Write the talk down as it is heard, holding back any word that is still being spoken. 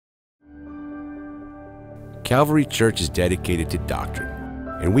Calvary Church is dedicated to doctrine,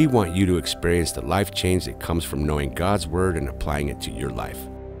 and we want you to experience the life change that comes from knowing God's Word and applying it to your life.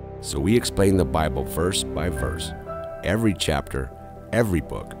 So we explain the Bible verse by verse, every chapter, every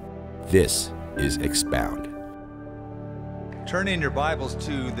book. This is Expound. Turn in your Bibles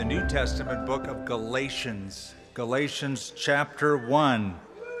to the New Testament book of Galatians. Galatians chapter 1.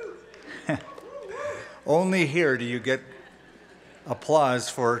 Only here do you get applause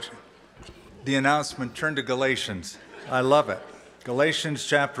for the announcement, turn to Galatians. I love it. Galatians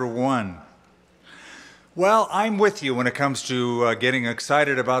chapter 1. Well, I'm with you when it comes to getting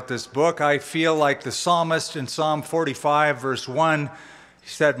excited about this book. I feel like the psalmist in Psalm 45, verse 1, he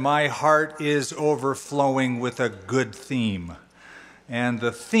said, "My heart is overflowing with a good theme." And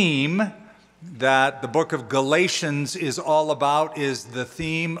the theme that the book of Galatians is all about is the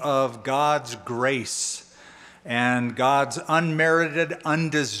theme of God's grace and God's unmerited,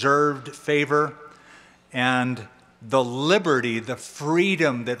 undeserved favor, and the liberty, the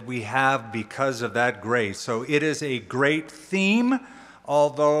freedom that we have because of that grace. So it is a great theme,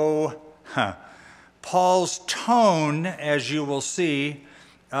 although Paul's tone, as you will see,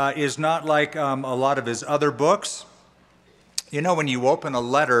 is not like a lot of his other books. You know, when you open a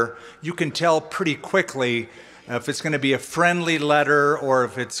letter, you can tell pretty quickly if it's going to be a friendly letter or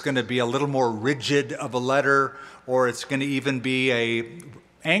if it's going to be a little more rigid of a letter or it's going to even be an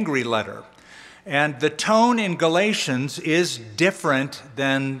angry letter. And the tone in Galatians is different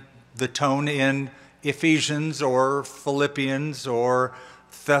than the tone in Ephesians or Philippians or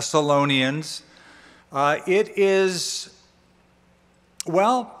Thessalonians. It is,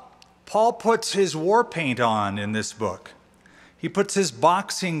 well, Paul puts his war paint on in this book. He puts his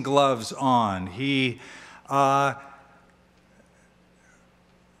boxing gloves on. He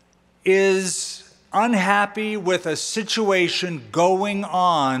is unhappy with a situation going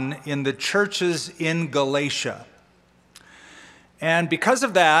on in the churches in Galatia. And because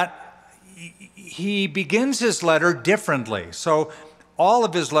of that, he begins his letter differently. So all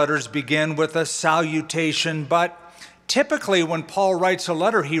of his letters begin with a salutation, but typically when Paul writes a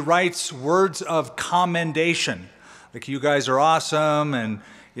letter, he writes words of commendation. Like, you guys are awesome, and,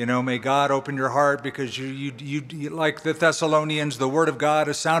 you know, may God open your heart because you like the Thessalonians, the word of God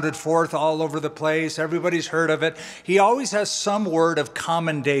has sounded forth all over the place. Everybody's heard of it. He always has some word of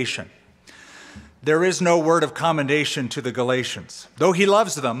commendation. There is no word of commendation to the Galatians, though he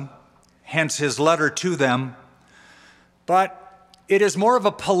loves them, hence his letter to them. But it is more of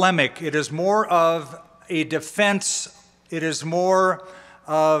a polemic. It is more of a defense. It is more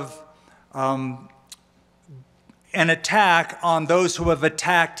of an attack on those who have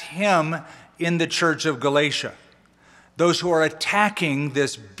attacked him in the church of Galatia. Those who are attacking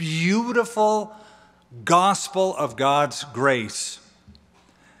this beautiful gospel of God's grace.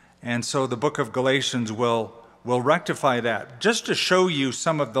 And so the book of Galatians will rectify that. Just to show you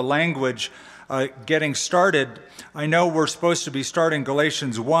some of the language getting started, I know we're supposed to be starting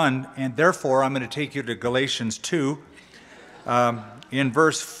Galatians 1, and therefore I'm going to take you to Galatians 2. In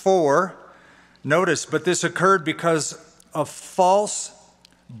verse 4, notice, "But this occurred because of false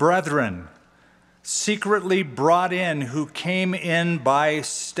brethren, secretly brought in, who came in by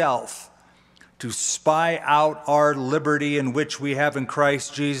stealth to spy out our liberty in which we have in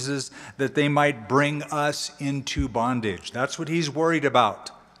Christ Jesus, that they might bring us into bondage." That's what he's worried about.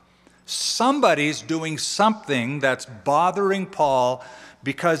 Somebody's doing something that's bothering Paul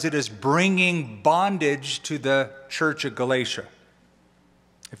because it is bringing bondage to the church of Galatia.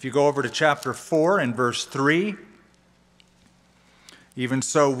 If you go over to chapter 4 and verse 3, "Even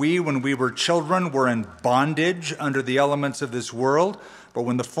so we, when we were children, were in bondage under the elements of this world. But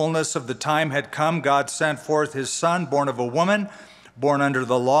when the fullness of the time had come, God sent forth his Son, born of a woman, born under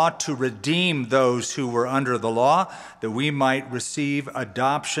the law, to redeem those who were under the law, that we might receive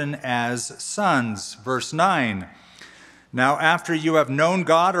adoption as sons." Verse 9, "Now after you have known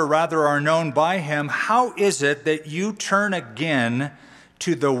God, or rather are known by him, how is it that you turn again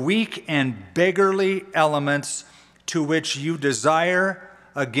to the weak and beggarly elements to which you desire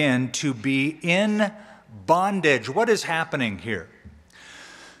again to be in bondage?" What is happening here?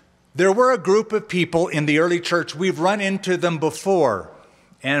 There were a group of people in the early church. We've run into them before,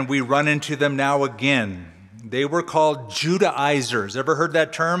 and we run into them now again. They were called Judaizers. Ever heard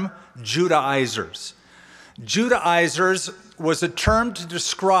that term? Judaizers. Judaizers was a term to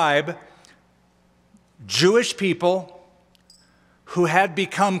describe Jewish people who had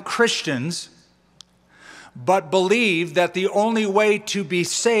become Christians, but believed that the only way to be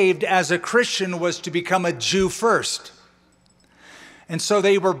saved as a Christian was to become a Jew first. And so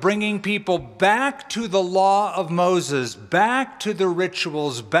they were bringing people back to the law of Moses, back to the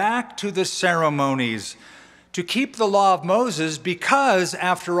rituals, back to the ceremonies, to keep the law of Moses because,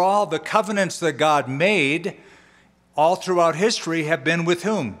 after all, the covenants that God made all throughout history have been with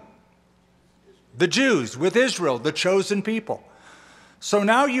whom? The Jews, with Israel, the chosen people. So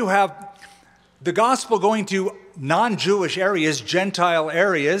now you have the gospel going to non-Jewish areas, Gentile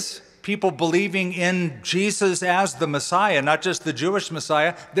areas, people believing in Jesus as the Messiah, not just the Jewish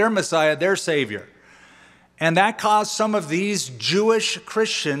Messiah, their Savior. And that caused some of these Jewish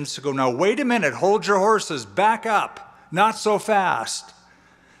Christians to go, now wait a minute, hold your horses, back up, not so fast.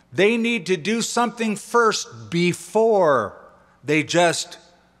 They need to do something first before they just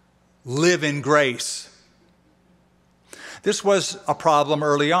live in grace. This was a problem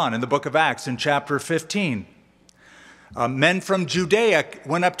early on in the book of Acts in chapter 15. Men from Judea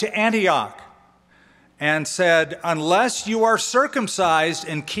went up to Antioch and said, unless you are circumcised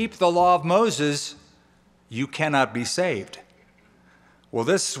and keep the law of Moses, you cannot be saved. Well,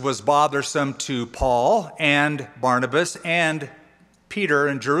 this was bothersome to Paul and Barnabas and Peter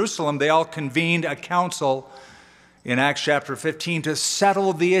in Jerusalem. They all convened a council in Acts chapter 15 to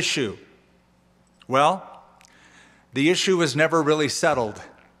settle the issue. Well, the issue was never really settled.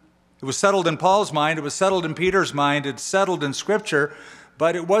 It was settled in Paul's mind, it was settled in Peter's mind, it's settled in Scripture,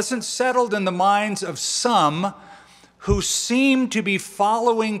 but it wasn't settled in the minds of some who seemed to be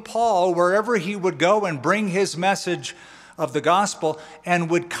following Paul wherever he would go and bring his message of the gospel, and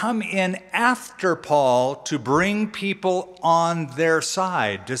would come in after Paul to bring people on their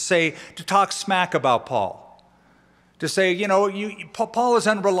side, to talk smack about Paul, to say, Paul is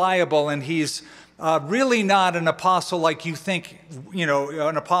unreliable and he's really not an apostle like you think,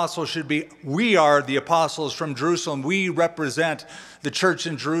 an apostle should be. We are the apostles from Jerusalem. We represent the church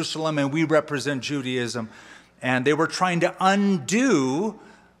in Jerusalem and we represent Judaism. And they were trying to undo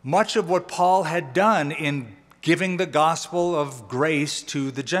much of what Paul had done in giving the gospel of grace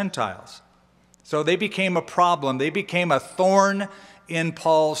to the Gentiles. So they became a problem. They became a thorn in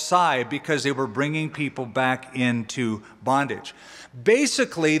Paul's side because they were bringing people back into bondage.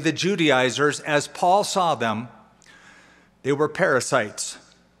 Basically, the Judaizers, as Paul saw them, they were parasites.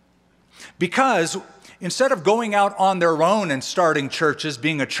 Because instead of going out on their own and starting churches,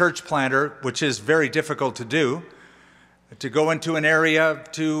 being a church planter, which is very difficult to do, to go into an area,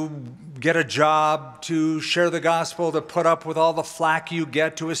 to get a job, to share the gospel, to put up with all the flack you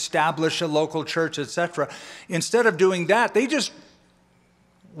get, to establish a local church, etc. Instead of doing that, they just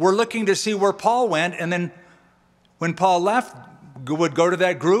were looking to see where Paul went, and then when Paul left, would go to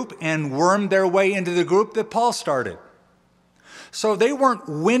that group and worm their way into the group that Paul started. So they weren't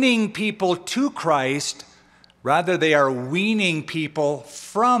winning people to Christ, rather they are weaning people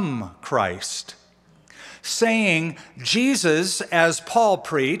from Christ. Saying Jesus, as Paul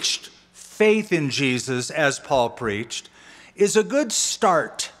preached, faith in Jesus, as Paul preached, is a good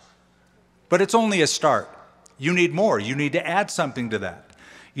start, but it's only a start. You need more. You need to add something to that.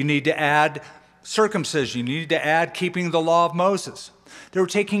 You need to add circumcision. You need to add keeping the law of Moses. They were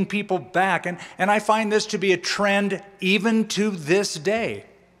taking people back, and I find this to be a trend even to this day.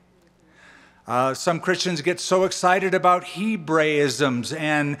 Some Christians get so excited about Hebraisms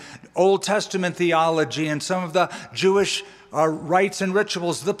and Old Testament theology and some of the Jewish rites and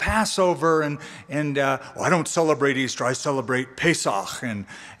rituals, the Passover, I don't celebrate Easter, I celebrate Pesach.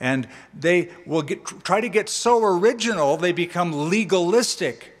 And they will try to get so original, they become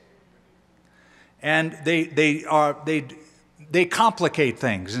legalistic. And they complicate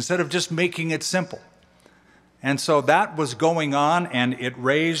things instead of just making it simple. And so that was going on, and it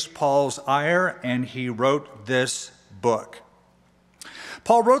raised Paul's ire, and he wrote this book.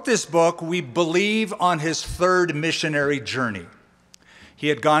 Paul wrote this book, we believe, on his third missionary journey. He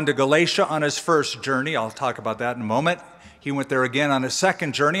had gone to Galatia on his first journey. I'll talk about that in a moment. He went there again on his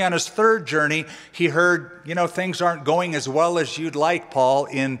second journey. On his third journey, he heard, things aren't going as well as you'd like, Paul,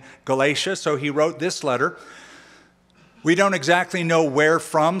 in Galatia. So he wrote this letter. We don't exactly know where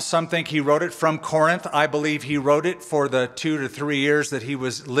from. Some think he wrote it from Corinth. I believe he wrote it for the 2 to 3 years that he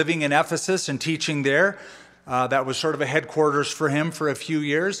was living in Ephesus and teaching there. That was sort of a headquarters for him for a few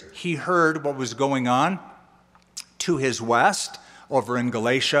years. He heard what was going on to his west over in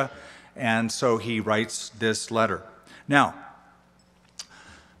Galatia, and so he writes this letter. Now,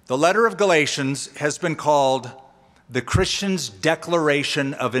 the letter of Galatians has been called the Christian's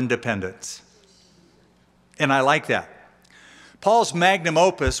Declaration of Independence. And I like that. Paul's magnum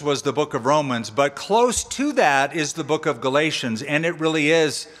opus was the book of Romans, but close to that is the book of Galatians, and it really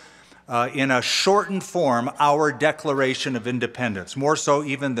is, in a shortened form, our Declaration of Independence, more so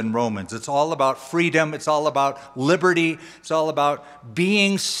even than Romans. It's all about freedom, it's all about liberty, it's all about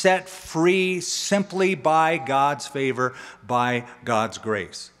being set free simply by God's favor, by God's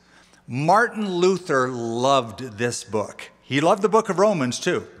grace. Martin Luther loved this book. He loved the book of Romans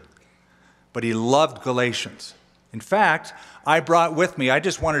too, but he loved Galatians. In fact, I brought with me, I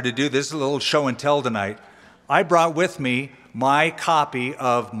just wanted to do this, a little show and tell tonight. I brought with me my copy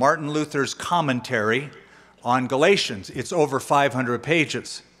of Martin Luther's commentary on Galatians. It's over 500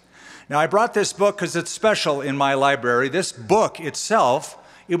 pages. Now, I brought this book because it's special in my library. This book itself,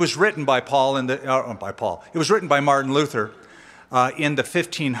 it was written by it was written by Martin Luther in the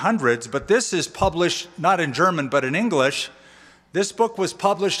 1500s, but this is published not in German, but in English. This book was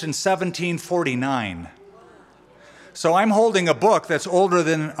published in 1749. So I'm holding a book that's older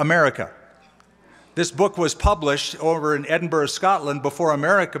than America. This book was published over in Edinburgh, Scotland, before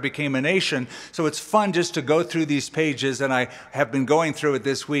America became a nation. So it's fun just to go through these pages, and I have been going through it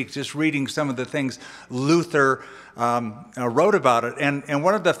this week, just reading some of the things Luther wrote about it. And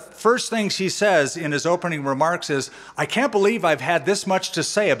one of the first things he says in his opening remarks is, I can't believe I've had this much to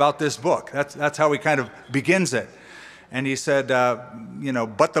say about this book. That's how he kind of begins it. And he said,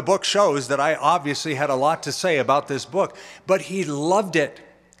 but the book shows that I obviously had a lot to say about this book. But he loved it.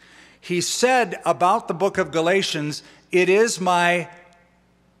 He said about the book of Galatians, it is my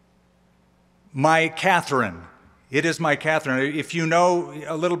Catherine. It is my Catherine. If you know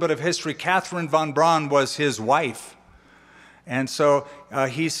a little bit of history, Catherine von Braun was his wife. And so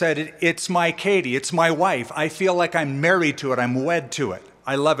he said, it's my Katie, it's my wife. I feel like I'm married to it, I'm wed to it.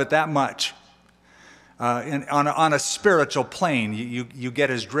 I love it that much. On a spiritual plane, you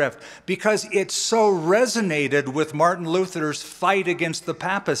get his drift. Because it so resonated with Martin Luther's fight against the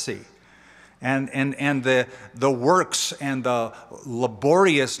papacy. And the works and the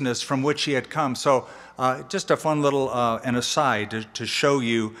laboriousness from which he had come. So just a fun little an aside to show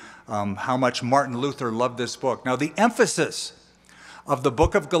you how much Martin Luther loved this book. Now, the emphasis of the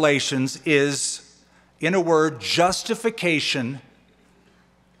book of Galatians is, in a word, justification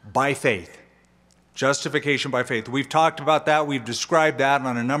by faith. Justification by faith. We've talked about that. We've described that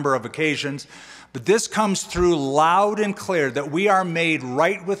on a number of occasions. But this comes through loud and clear that we are made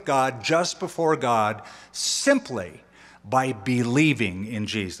right with God just before God simply by believing in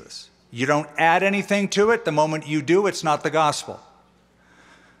Jesus. You don't add anything to it. The moment you do, it's not the gospel.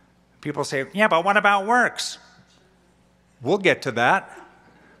 People say, yeah, but what about works? We'll get to that.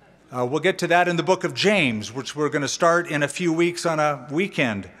 We'll get to that in the book of James, which we're going to start in a few weeks on a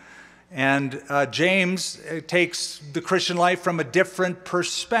weekend. And James takes the Christian life from a different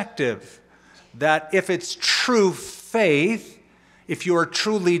perspective. That if it's true faith, if you are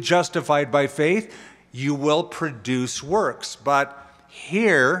truly justified by faith, you will produce works. But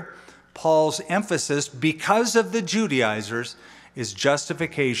here, Paul's emphasis, because of the Judaizers, is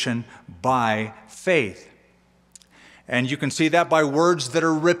justification by faith. And you can see that by words that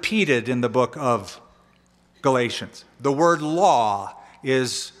are repeated in the book of Galatians. The word law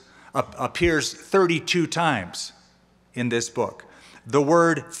appears 32 times in this book. The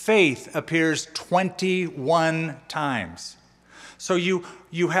word faith appears 21 times. So you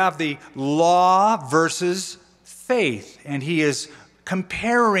have the law versus faith, and he is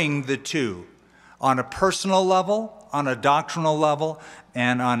comparing the two on a personal level, on a doctrinal level,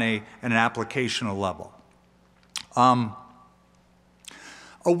 and on an applicational level. A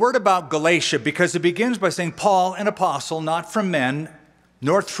word about Galatia, because it begins by saying, Paul, an apostle, not from men,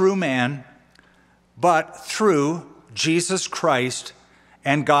 nor through man, but through Jesus Christ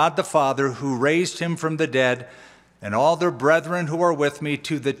and God the Father, who raised him from the dead, and all their brethren who are with me,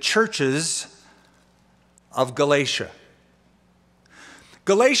 to the churches of Galatia.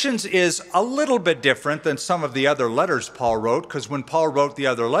 Galatians is a little bit different than some of the other letters Paul wrote, because when Paul wrote the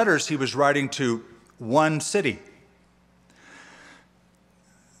other letters, he was writing to one city.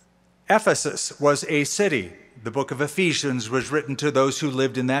 Ephesus was a city. The book of Ephesians was written to those who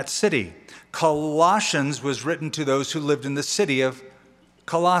lived in that city. Colossians was written to those who lived in the city of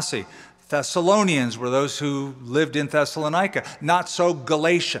Colossae. Thessalonians were those who lived in Thessalonica. Not so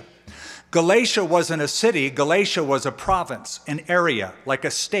Galatia. Galatia wasn't a city. Galatia was a province, an area, like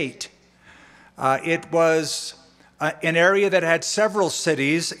a state. It was an area that had several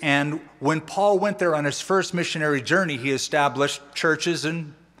cities, and when Paul went there on his first missionary journey, he established churches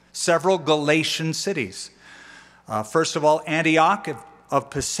in several Galatian cities. First of all, Antioch of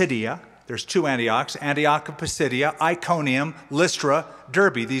Pisidia. There's two Antiochs, Antioch of Pisidia, Iconium, Lystra,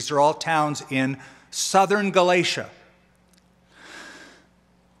 Derbe. These are all towns in southern Galatia.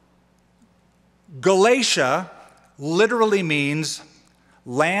 Galatia literally means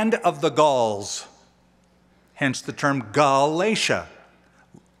land of the Gauls, hence the term Galatia,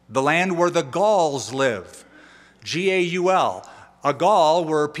 the land where the Gauls live, Gaul. A Gaul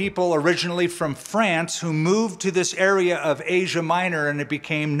were people originally from France who moved to this area of Asia Minor, and it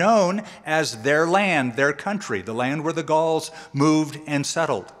became known as their land, their country, the land where the Gauls moved and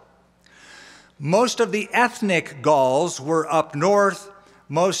settled. Most of the ethnic Gauls were up north.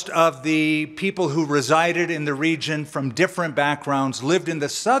 Most of the people who resided in the region from different backgrounds lived in the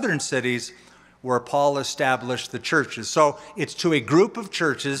southern cities where Paul established the churches. So it's to a group of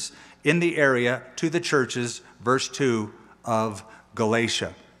churches in the area, to the churches, verse 2 of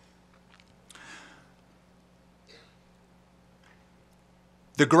Galatia.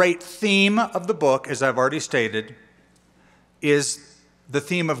 The great theme of the book, as I've already stated, is the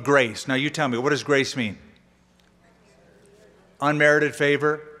theme of grace. Now you tell me, what does grace mean? Unmerited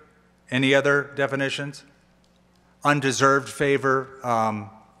favor. Any other definitions? Undeserved favor.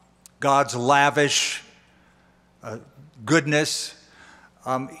 God's lavish goodness.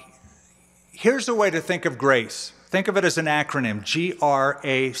 Here's a way to think of grace. Think of it as an acronym,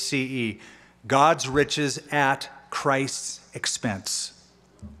 G-R-A-C-E. God's riches at Christ's expense.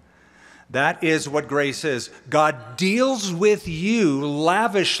 That is what grace is. God deals with you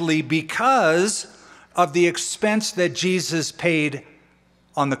lavishly because of the expense that Jesus paid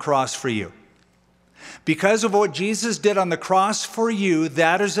on the cross for you. Because of what Jesus did on the cross for you,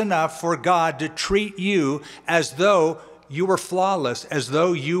 that is enough for God to treat you as though you were flawless, as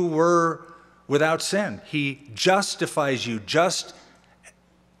though you were without sin. He justifies you just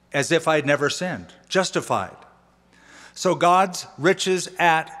as if I'd never sinned. Justified. So God's riches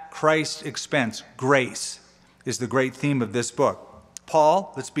at Christ's expense. Grace is the great theme of this book.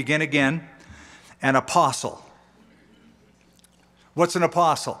 Paul, let's begin again, an apostle. What's an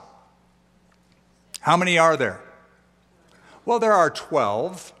apostle? How many are there? Well, there are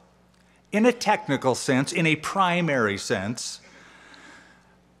 12. In a technical sense, in a primary sense,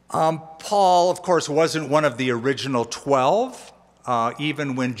 Paul, of course, wasn't one of the original 12.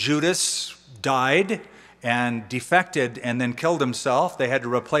 Even when Judas died and defected and then killed himself, they had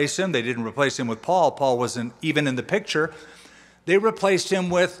to replace him. They didn't replace him with Paul. Paul wasn't even in the picture. They replaced him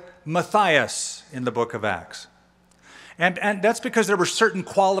with Matthias in the book of Acts. And that's because there were certain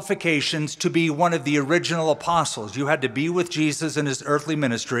qualifications to be one of the original apostles. You had to be with Jesus in his earthly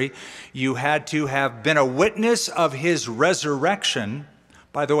ministry. You had to have been a witness of his resurrection.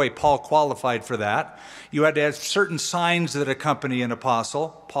 By the way, Paul qualified for that. You had to have certain signs that accompany an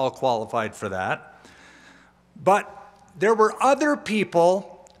apostle. Paul qualified for that. But there were other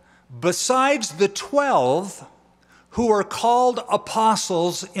people besides the 12 who are called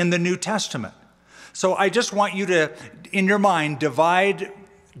apostles in the New Testament. So I just want you to, in your mind, divide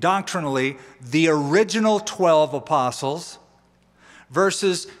doctrinally the original 12 apostles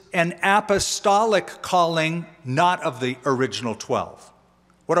versus an apostolic calling not of the original 12.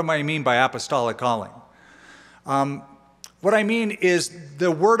 What do I mean by apostolic calling? What I mean is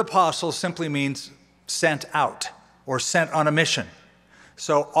the word apostle simply means sent out or sent on a mission.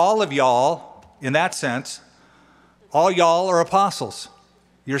 So all of y'all, in that sense, all y'all are apostles.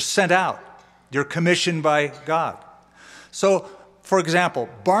 You're sent out. You're commissioned by God. So, for example,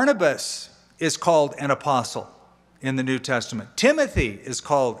 Barnabas is called an apostle in the New Testament. Timothy is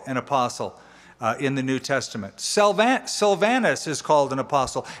called an apostle in the New Testament. Silvanus is called an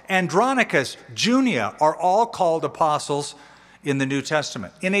apostle. Andronicus, Junia are all called apostles in the New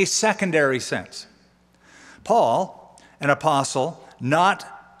Testament in a secondary sense. Paul, an apostle, not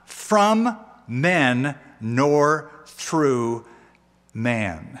from men nor through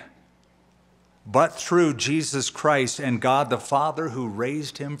man, but through Jesus Christ and God the Father who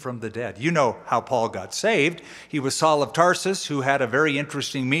raised him from the dead. You know how Paul got saved. He was Saul of Tarsus, who had a very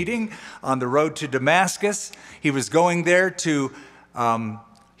interesting meeting on the road to Damascus. He was going there to,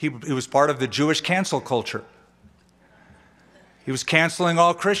 he was part of the Jewish cancel culture. He was canceling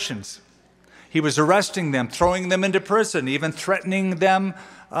all Christians. He was arresting them, throwing them into prison, even threatening them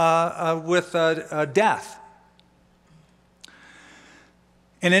with death.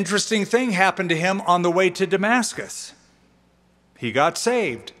 An interesting thing happened to him on the way to Damascus. He got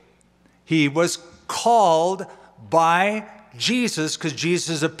saved. He was called by Jesus because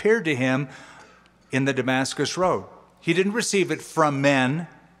Jesus appeared to him in the Damascus road. He didn't receive it from men.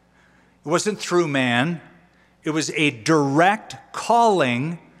 It wasn't through man. It was a direct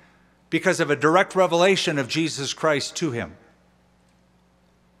calling because of a direct revelation of Jesus Christ to him.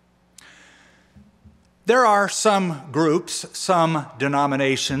 There are some groups, some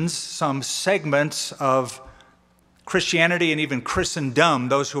denominations, some segments of Christianity and even Christendom,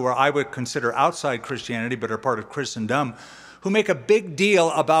 those who are, I would consider outside Christianity but are part of Christendom, who make a big deal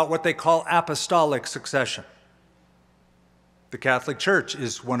about what they call apostolic succession. The Catholic Church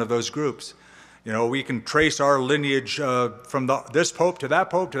is one of those groups. You know, we can trace our lineage from this pope to that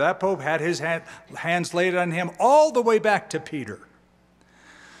pope to that pope, had his hands laid on him, all the way back to Peter.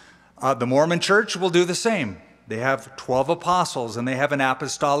 The Mormon Church will do the same. They have 12 apostles, and they have an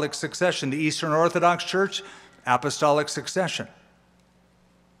apostolic succession. The Eastern Orthodox Church, apostolic succession.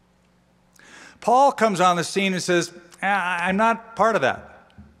 Paul comes on the scene and says, I'm not part of that.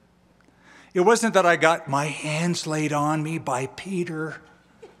 It wasn't that I got my hands laid on me by Peter.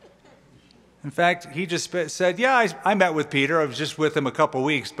 In fact, he just said, yeah, I met with Peter. I was just with him a couple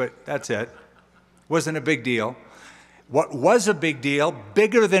weeks, but that's it. Wasn't a big deal. What was a big deal,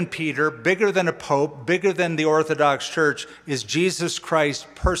 bigger than Peter, bigger than a pope, bigger than the Orthodox Church, is Jesus Christ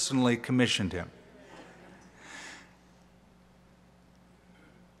personally commissioned him.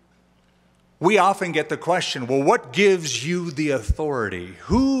 We often get the question, well, what gives you the authority?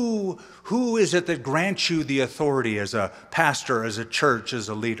 Who is it that grants you the authority as a pastor, as a church, as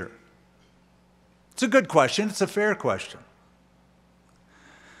a leader? It's a good question. It's a fair question.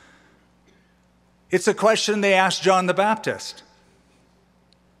 It's a question they asked John the Baptist.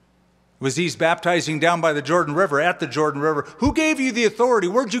 Was he's baptizing down by the Jordan River, at the Jordan River. Who gave you the authority?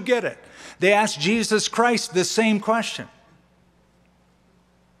 Where'd you get it? They asked Jesus Christ the same question.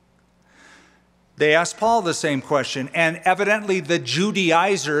 They asked Paul the same question, and evidently the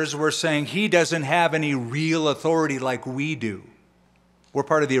Judaizers were saying he doesn't have any real authority like we do. We're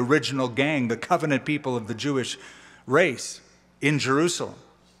part of the original gang, the covenant people of the Jewish race in Jerusalem.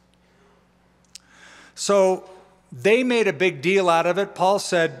 So they made a big deal out of it. Paul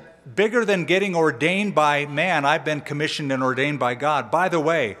said, bigger than getting ordained by man, I've been commissioned and ordained by God. By the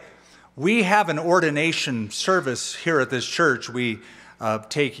way, we have an ordination service here at this church. We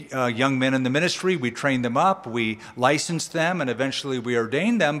take young men in the ministry, we train them up, we license them, and eventually we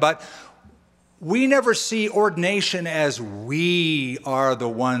ordain them. But we never see ordination as we are the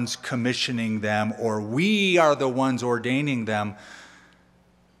ones commissioning them or we are the ones ordaining them.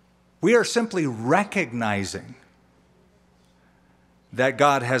 We are simply recognizing that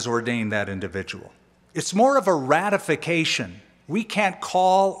God has ordained that individual. It's more of a ratification. We can't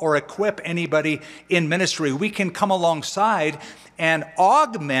call or equip anybody in ministry. We can come alongside and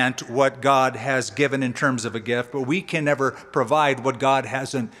augment what God has given in terms of a gift, but we can never provide what God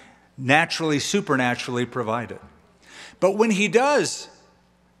hasn't naturally, supernaturally provided. But when he does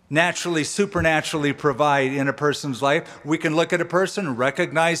naturally, supernaturally provide in a person's life, we can look at a person,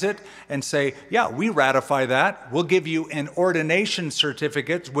 recognize it, and say, yeah, we ratify that. We'll give you an ordination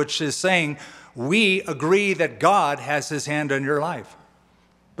certificate, which is saying we agree that God has his hand on your life.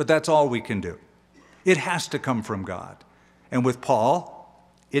 But that's all we can do. It has to come from God. And with Paul,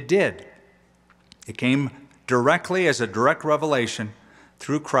 it did. It came directly as a direct revelation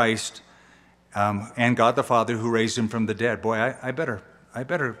through Christ and God the Father who raised him from the dead. Boy, I better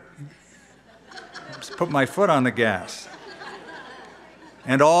just put my foot on the gas.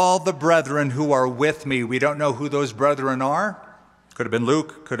 And all the brethren who are with me, we don't know who those brethren are. Could have been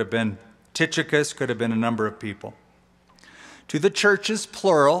Luke, could have been Tychicus, could have been a number of people. To the churches,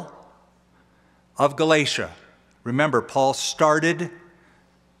 plural, of Galatia. Remember, Paul started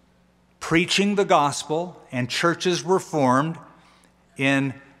preaching the gospel and churches were formed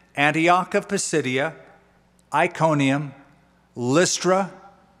in Antioch of Pisidia, Iconium, Lystra,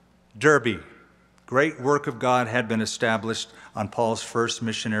 Derbe. Great work of God had been established on Paul's first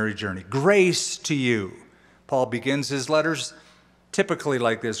missionary journey. Grace to you. Paul begins his letters typically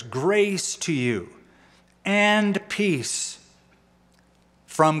like this. Grace to you and peace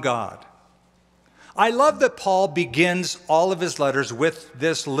from God. I love that Paul begins all of his letters with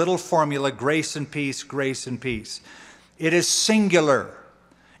this little formula, grace and peace, grace and peace. It is singular.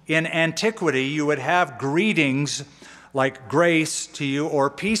 In antiquity, you would have greetings like grace to you or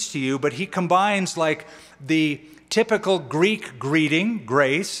peace to you, but he combines like the typical Greek greeting,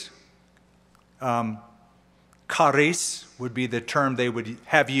 grace, charis would be the term they would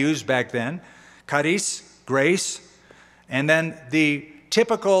have used back then, charis, grace, and then the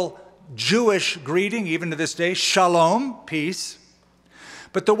typical Jewish greeting, even to this day, shalom, peace.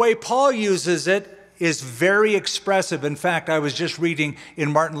 But the way Paul uses it is very expressive. In fact, I was just reading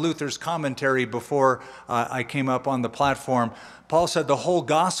in Martin Luther's commentary before I came up on the platform. Paul said the whole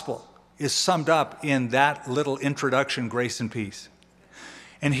gospel is summed up in that little introduction, grace and peace.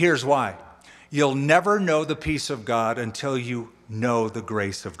 And here's why. You'll never know the peace of God until you know the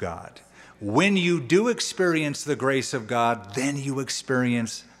grace of God. When you do experience the grace of God, then you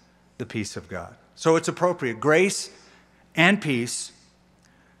experience the peace of God. So it's appropriate. Grace and peace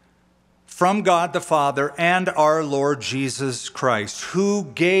from God the Father and our Lord Jesus Christ, who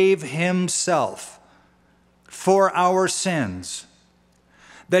gave himself for our sins,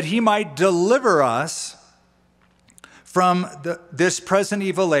 that he might deliver us from this present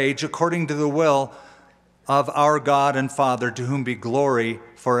evil age, according to the will of our God and Father, to whom be glory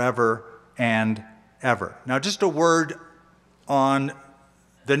forever and ever. Now, just a word on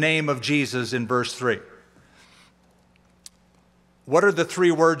the name of Jesus in verse 3. What are the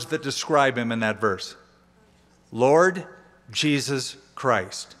three words that describe him in that verse? Lord Jesus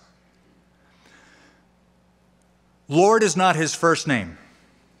Christ. Lord is not his first name.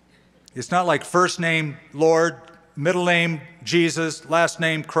 It's not like first name Lord, middle name Jesus, last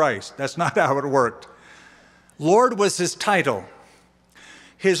name Christ. That's not how it worked. Lord was his title.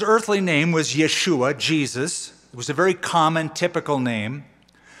 His earthly name was Yeshua, Jesus. It was a very common, typical name.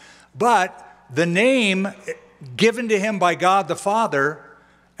 But the name given to him by God the Father,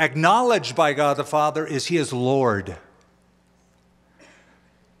 acknowledged by God the Father, is he is Lord.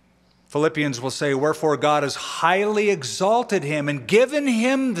 Philippians will say, wherefore God has highly exalted him and given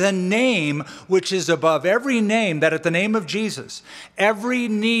him the name which is above every name, that at the name of Jesus, every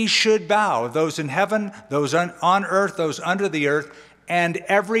knee should bow, those in heaven, those on earth, those under the earth, and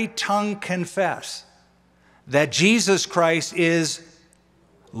every tongue confess that Jesus Christ is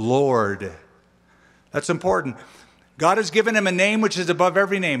Lord. That's important. God has given him a name which is above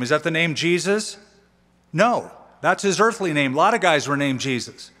every name. Is that the name Jesus? No, that's his earthly name. A lot of guys were named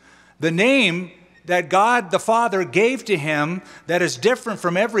Jesus. The name that God the Father gave to him that is different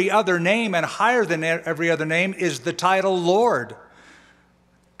from every other name and higher than every other name is the title Lord.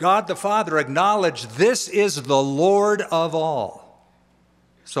 God the Father acknowledged this is the Lord of all.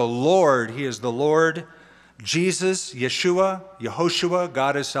 So Lord, he is the Lord. Jesus, Yeshua, Yehoshua,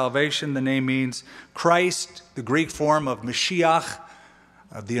 God is salvation. The name means Christ, the Greek form of Mashiach,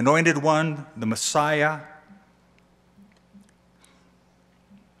 the anointed one, the Messiah,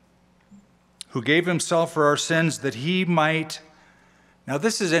 who gave himself for our sins that he might. Now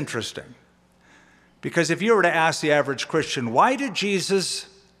this is interesting, because if you were to ask the average Christian, why did Jesus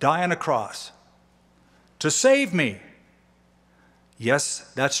die on a cross? To save me.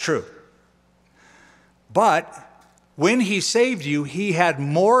 Yes, that's true. But when he saved you, he had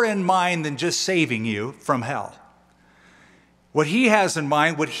more in mind than just saving you from hell. What he has in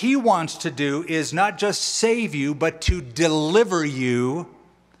mind, what he wants to do is not just save you, but to deliver you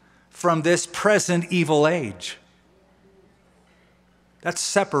from this present evil age. That's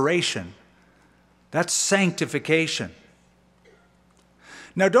separation. That's sanctification.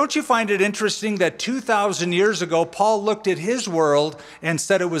 Now, don't you find it interesting that 2,000 years ago, Paul looked at his world and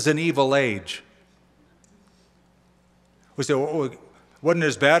said it was an evil age? We say, well, it wasn't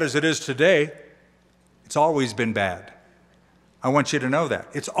as bad as it is today. It's always been bad. I want you to know that.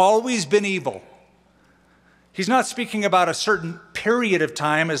 It's always been evil. He's not speaking about a certain period of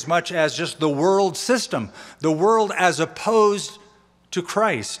time as much as just the world system, the world as opposed to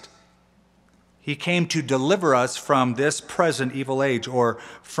Christ. He came to deliver us from this present evil age, or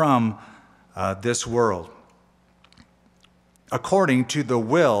from this world, according to the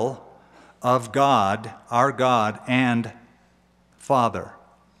will of God, our God and Father,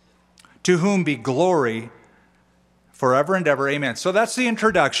 to whom be glory forever and ever. Amen. So that's the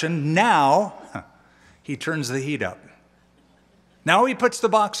introduction. Now he turns the heat up. Now he puts the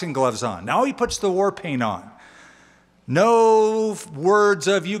boxing gloves on. Now he puts the war paint on. No words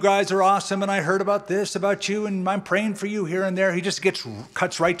of you guys are awesome and I heard about this about you and I'm praying for you here and there. He just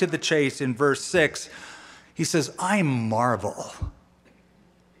cuts right to the chase in verse 6. He says, I marvel.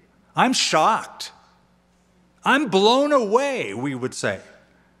 I'm shocked. I'm blown away, we would say.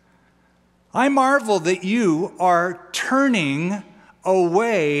 I marvel that you are turning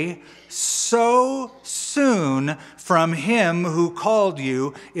away so soon from him who called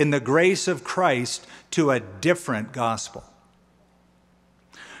you in the grace of Christ to a different gospel.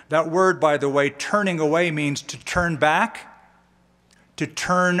 That word, by the way, turning away, means to turn back, to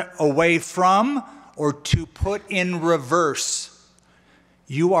turn away from, or to put in reverse.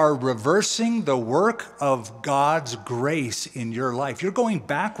 You are reversing the work of God's grace in your life. You're going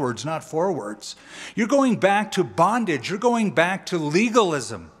backwards, not forwards. You're going back to bondage. You're going back to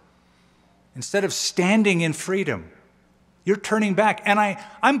legalism instead of standing in freedom. You're turning back. And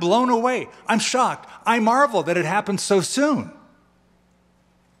I'm blown away. I'm shocked. I marvel that it happened so soon.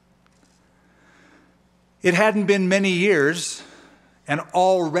 It hadn't been many years, and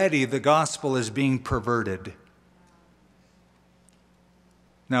already the gospel is being perverted.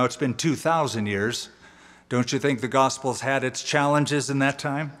 Now, it's been 2,000 years. Don't you think the gospel's had its challenges in that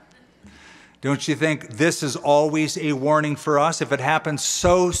time? Don't you think this is always a warning for us? If it happened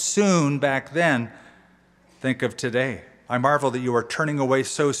so soon back then, think of today. I marvel that you are turning away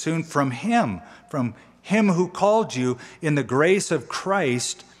so soon from him, from him who called you in the grace of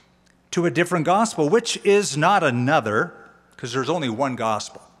Christ to a different gospel, which is not another, because there's only one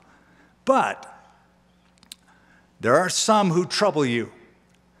gospel. But there are some who trouble you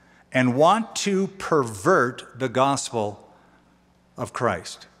and want to pervert the gospel of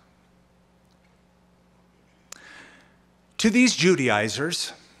Christ. To these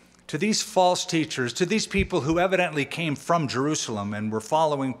Judaizers, to these false teachers, to these people who evidently came from Jerusalem and were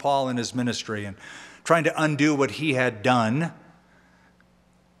following Paul in his ministry and trying to undo what he had done,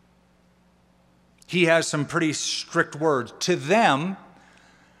 he has some pretty strict words. To them,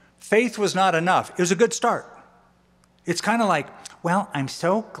 faith was not enough. It was a good start. It's kind of like, well, I'm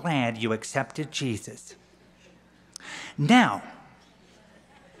so glad you accepted Jesus. Now,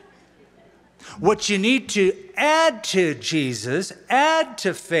 what you need to add to Jesus, add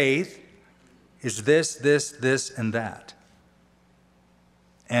to faith, is this, and that.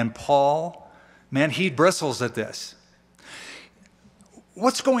 And Paul, man, he bristles at this.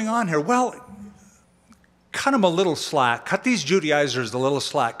 What's going on here? Well, cut them a little slack. Cut these Judaizers a little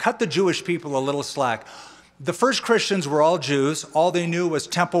slack. Cut the Jewish people a little slack. The first Christians were all Jews. All they knew was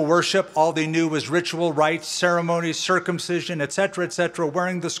temple worship. All they knew was ritual rites, ceremonies, circumcision, etc.,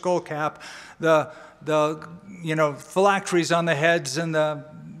 wearing the skull cap, the phylacteries on the heads and the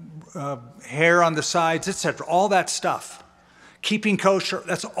hair on the sides, etc., all that stuff. Keeping kosher,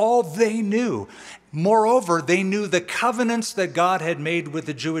 that's all they knew. Moreover, they knew the covenants that God had made with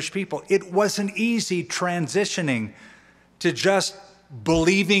the Jewish people. It wasn't easy transitioning to just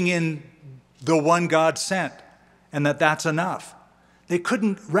believing in the one God sent and that's enough. They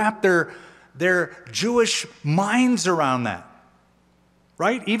couldn't wrap their Jewish minds around that.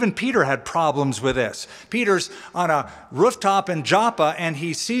 Right? Even Peter had problems with this. Peter's on a rooftop in Joppa, and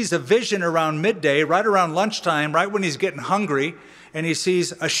he sees a vision around midday, right around lunchtime, right when he's getting hungry, and he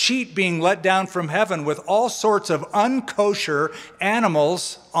sees a sheet being let down from heaven with all sorts of unkosher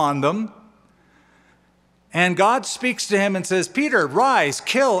animals on them. And God speaks to him and says, Peter, rise,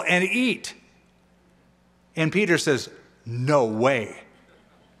 kill, and eat. And Peter says, no way.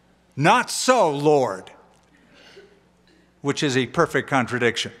 Not so, Lord. Which is a perfect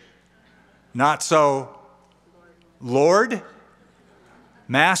contradiction. Not so, Lord,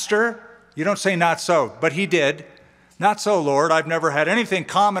 Master. You don't say not so, but he did. Not so, Lord. I've never had anything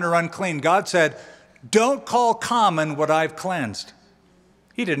common or unclean. God said, don't call common what I've cleansed.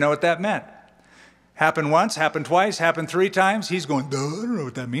 He didn't know what that meant. Happened once, happened twice, happened 3 times. He's going, I don't know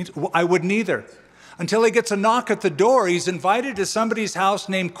what that means. Well, I wouldn't either. Until he gets a knock at the door, he's invited to somebody's house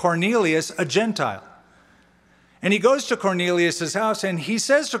named Cornelius, a Gentile. And he goes to Cornelius' house and he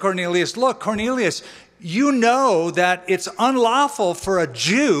says to Cornelius, look, Cornelius, you know that it's unlawful for a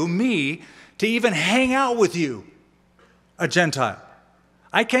Jew, me, to even hang out with you, a Gentile.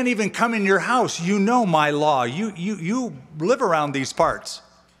 I can't even come in your house. You know my law. You live around these parts.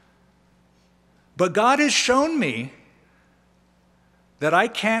 But God has shown me that I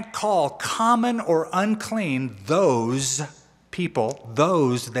can't call common or unclean those people,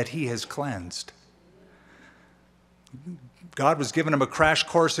 those that he has cleansed. God was giving him a crash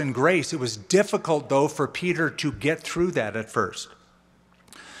course in grace. It was difficult, though, for Peter to get through that at first.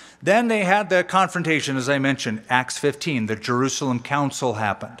 Then they had the confrontation, as I mentioned, Acts 15. The Jerusalem Council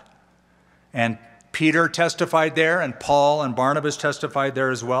happened. And Peter testified there, and Paul and Barnabas testified there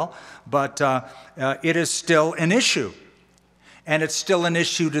as well. But it is still an issue. And it's still an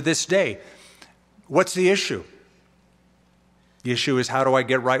issue to this day. What's the issue? The issue is, how do I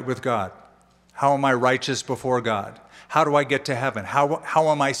get right with God? How am I righteous before God? How do I get to heaven? How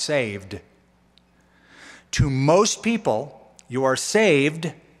am I saved? To most people, you are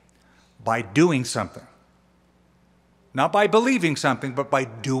saved by doing something. Not by believing something, but by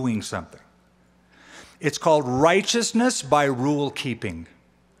doing something. It's called righteousness by rule keeping.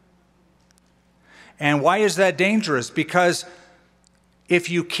 And why is that dangerous? Because if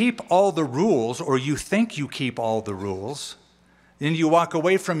you keep all the rules, or you think you keep all the rules, then you walk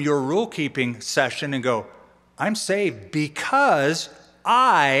away from your rule-keeping session and go, I'm saved because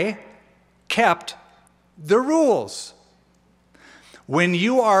I kept the rules. When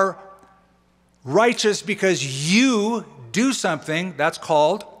you are righteous because you do something, that's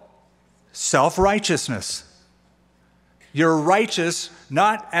called self-righteousness. You're righteous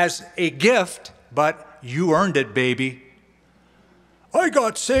not as a gift, but you earned it, baby. I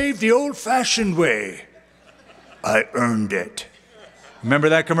got saved the old-fashioned way. I earned it. Remember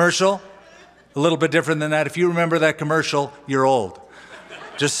that commercial? A little bit different than that. If you remember that commercial, you're old.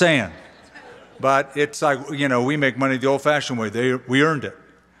 Just saying. But it's like, we make money the old-fashioned way. We earned it.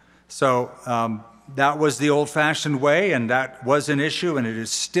 So that was the old-fashioned way, and that was an issue, and it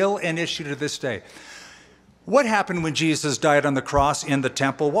is still an issue to this day. What happened when Jesus died on the cross in the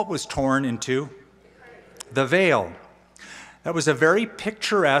temple? What was torn in two? The veil. That was a very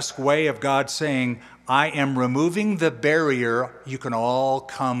picturesque way of God saying, I am removing the barrier. You can all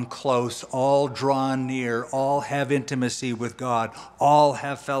come close, all draw near, all have intimacy with God, all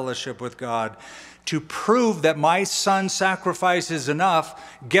have fellowship with God. To prove that my son's sacrifice is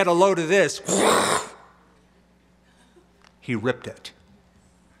enough, get a load of this. He ripped it.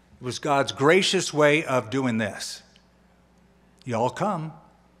 It was God's gracious way of doing this. You all come.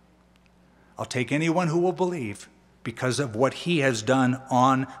 I'll take anyone who will believe because of what he has done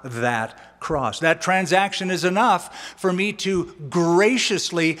on that cross. That transaction is enough for me to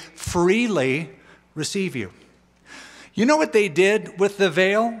graciously, freely receive you. You know what they did with the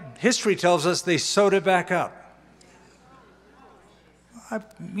veil? History tells us they sewed it back up.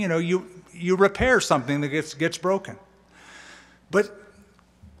 You repair something that gets broken. But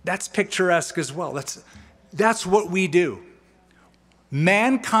that's picturesque as well. That's what we do.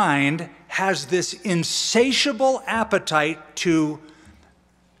 Mankind has this insatiable appetite to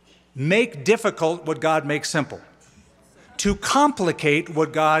make difficult what God makes simple, to complicate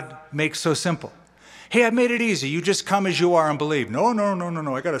what God makes so simple. Hey, I made it easy. You just come as you are and believe. No.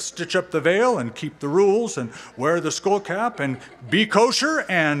 I got to stitch up the veil and keep the rules and wear the skull cap and be kosher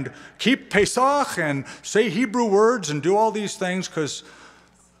and keep Pesach and say Hebrew words and do all these things because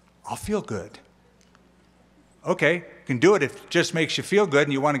I'll feel good. Okay, you can do it if it just makes you feel good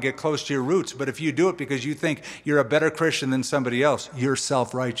and you want to get close to your roots. But if you do it because you think you're a better Christian than somebody else, you're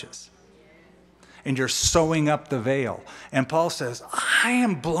self-righteous. And you're sewing up the veil. And Paul says, I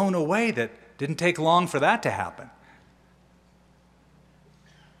am blown away that didn't take long for that to happen.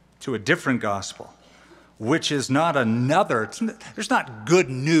 To a different gospel, which is not another. There's not good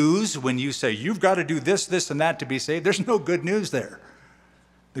news when you say, you've got to do this, this, and that to be saved. There's no good news there.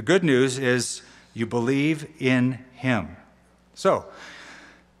 The good news is you believe in him. So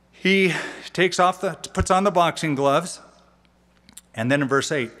he puts on the boxing gloves, and then in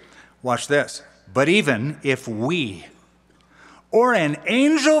verse 8, watch this. But even if we or an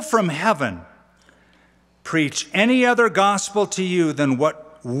angel from heaven preach any other gospel to you than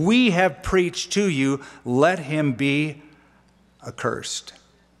what we have preached to you, let him be accursed.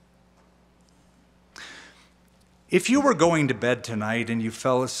 If you were going to bed tonight and you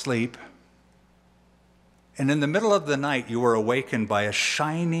fell asleep, and in the middle of the night you were awakened by a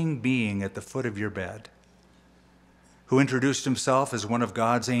shining being at the foot of your bed, who introduced himself as one of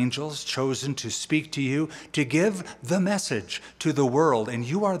God's angels chosen to speak to you, to give the message to the world, and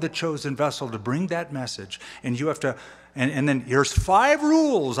you are the chosen vessel to bring that message, and you have to, and then here's 5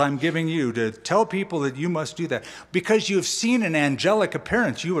 rules I'm giving you to tell people that you must do that. Because you've seen an angelic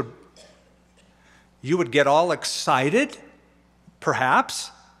appearance, you would get all excited,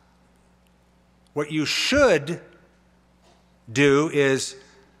 perhaps. What you should do is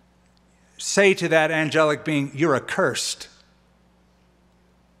say to that angelic being, you're accursed.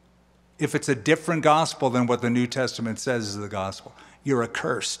 If it's a different gospel than what the New Testament says is the gospel, you're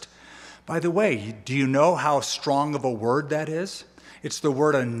accursed. By the way, do you know how strong of a word that is? It's the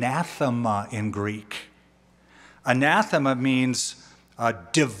word anathema in Greek. Anathema means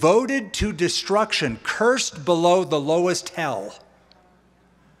devoted to destruction, cursed below the lowest hell.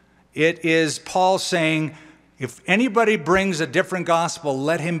 It is Paul saying, if anybody brings a different gospel,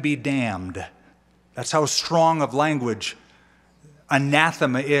 let him be damned. That's how strong of language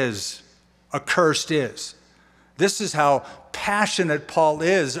anathema is, accursed is. This is how passionate Paul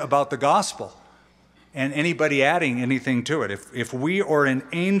is about the gospel and anybody adding anything to it. If we are an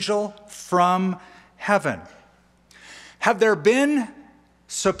angel from heaven. Have there been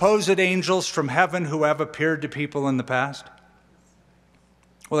supposed angels from heaven who have appeared to people in the past?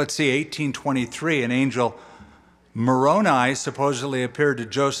 Well, let's see, 1823, an angel Moroni supposedly appeared to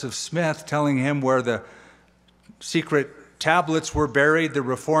Joseph Smith, telling him where the secret tablets were buried, the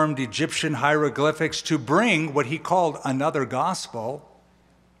reformed Egyptian hieroglyphics, to bring what he called another gospel.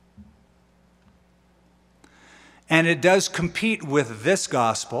 And it does compete with this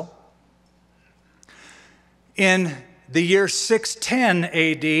gospel. In the year 610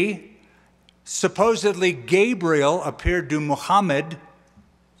 AD, supposedly Gabriel appeared to Muhammad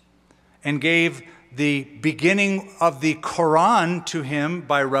and gave the beginning of the Quran to him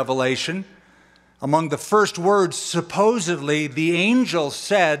by revelation. Among the first words supposedly the angel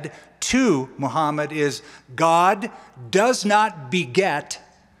said to Muhammad is, God does not beget,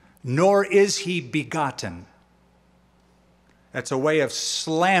 nor is he begotten. That's a way of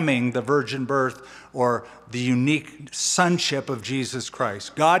slamming the virgin birth or the unique sonship of Jesus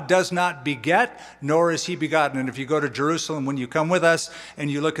Christ. God does not beget, nor is he begotten. And if you go to Jerusalem, when you come with us and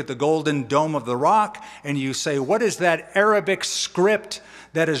you look at the golden dome of the rock and you say, what is that Arabic script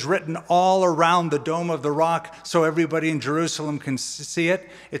that is written all around the dome of the rock so everybody in Jerusalem can see it?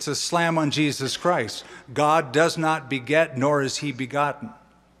 It's a slam on Jesus Christ. God does not beget, nor is he begotten.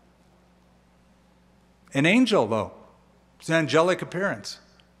 An angel, though. It's an angelic appearance.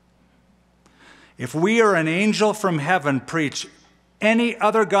 If we are an angel from heaven preach any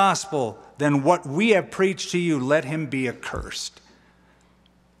other gospel than what we have preached to you, let him be accursed.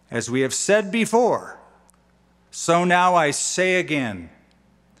 As we have said before, so now I say again,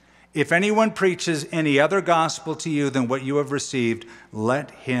 if anyone preaches any other gospel to you than what you have received, let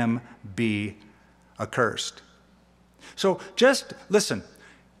him be accursed. So just listen,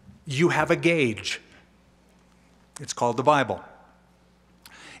 you have a gauge. It's called the Bible.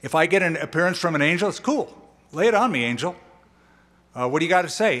 If I get an appearance from an angel, it's cool. Lay it on me, angel. What do you got to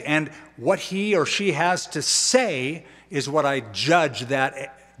say? And what he or she has to say is what I judge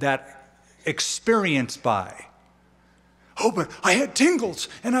that experience by. Oh, but I had tingles,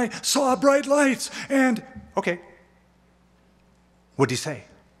 and I saw bright lights, and... Okay. What did he say?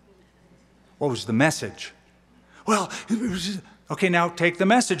 What was the message? Well, it was... Okay, now take the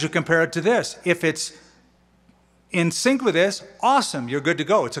message and compare it to this. If it's in sync with this, awesome, you're good to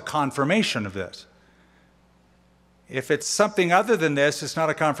go. It's a confirmation of this. If it's something other than this, it's not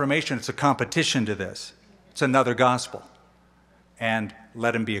a confirmation, it's a competition to this. It's another gospel. And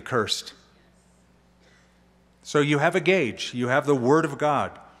let him be accursed. So you have a gauge. You have the Word of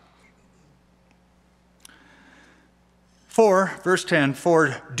God. Verse 10,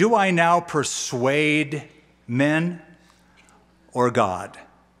 for do I now persuade men or God?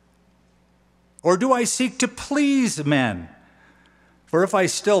 Or do I seek to please men? For if I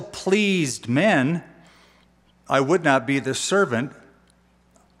still pleased men, I would not be the servant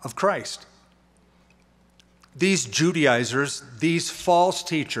of Christ. These Judaizers, these false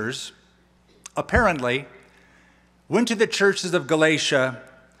teachers, apparently went to the churches of Galatia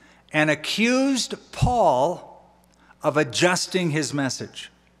and accused Paul of adjusting his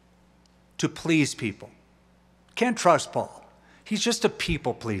message to please people. Can't trust Paul. He's just a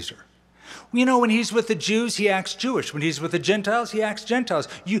people pleaser. You know, when he's with the Jews, he acts Jewish. When he's with the Gentiles, he acts Gentiles.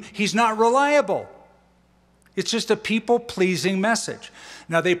 He's not reliable. It's just a people-pleasing message.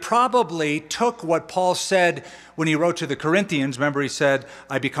 Now, they probably took what Paul said when he wrote to the Corinthians. Remember, he said,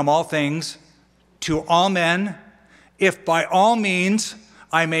 I become all things to all men, if by all means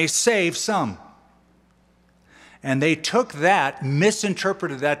I may save some. And they took that,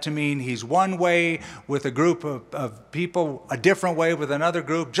 misinterpreted that to mean he's one way with a group of people, a different way with another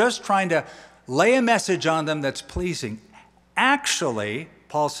group, just trying to lay a message on them that's pleasing. Actually,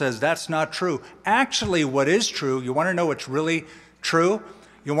 Paul says that's not true. Actually, what is true, you want to know what's really true?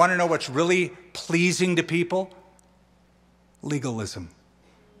 You want to know what's really pleasing to people? Legalism.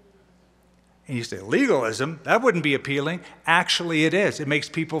 And you say, legalism? That wouldn't be appealing. Actually, it is. It makes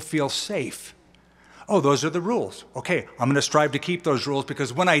people feel safe. Oh, those are the rules. Okay, I'm going to strive to keep those rules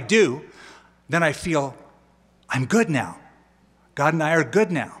because when I do, then I feel I'm good now. God and I are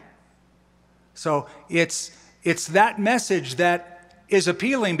good now. So it's that message that is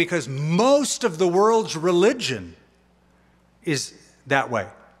appealing because most of the world's religion is that way.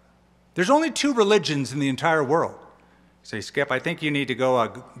 There's only 2 religions in the entire world. You say, Skip, I think you need to go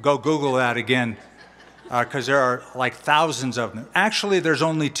Google that again because there are like thousands of them. Actually, there's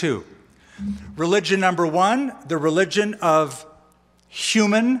only 2. Religion number 1, the religion of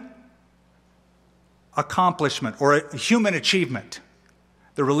human accomplishment or human achievement.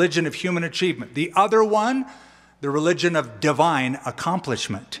 The religion of human achievement. The other one, the religion of divine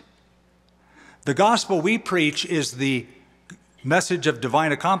accomplishment. The gospel we preach is the message of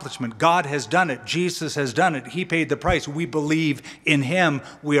divine accomplishment. God has done it. Jesus has done it. He paid the price. We believe in him.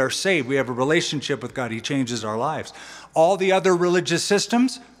 We are saved. We have a relationship with God. He changes our lives. All the other religious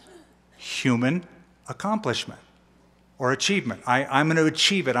systems, human accomplishment or achievement. I'm going to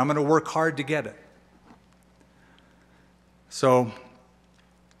achieve it. I'm going to work hard to get it. So,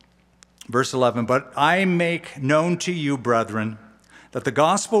 verse 11, but I make known to you, brethren, that the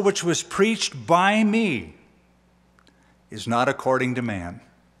gospel which was preached by me is not according to man.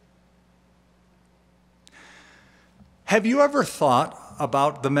 Have you ever thought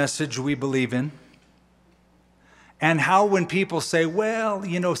about the message we believe in? And how when people say, well,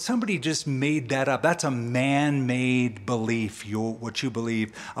 you know, somebody just made that up. That's a man-made belief, what you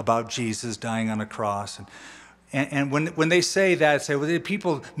believe about Jesus dying on a cross. And when they say that, say, well, did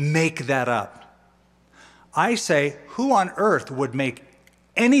people make that up? I say, who on earth would make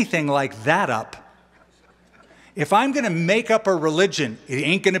anything like that up? If I'm going to make up a religion, it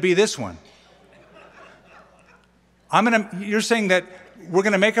ain't going to be this one. You're saying that we're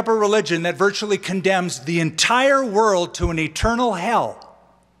going to make up a religion that virtually condemns the entire world to an eternal hell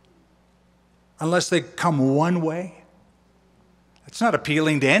unless they come one way? That's not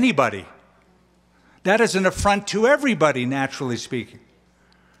appealing to anybody. That is an affront to everybody, naturally speaking.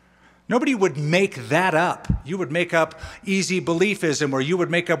 Nobody would make that up. You would make up easy beliefism, or you would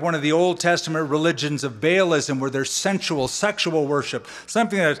make up one of the Old Testament religions of Baalism where there's sensual, sexual worship.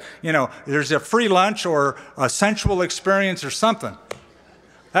 Something that, there's a free lunch or a sensual experience or something.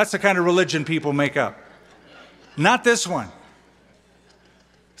 That's the kind of religion people make up. Not this one.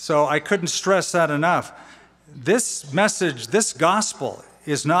 So I couldn't stress that enough. This message, this gospel,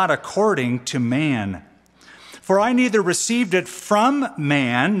 is not according to man. For I neither received it from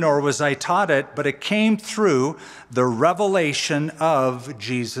man, nor was I taught it, but it came through the revelation of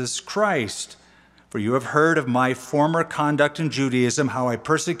Jesus Christ. For you have heard of my former conduct in Judaism, how I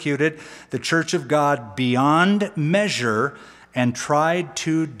persecuted the church of God beyond measure and tried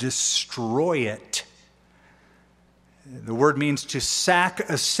to destroy it. The word means to sack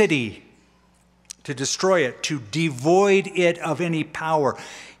a city, to destroy it, to devoid it of any power.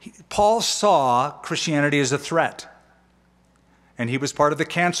 Paul saw Christianity as a threat. And he was part of the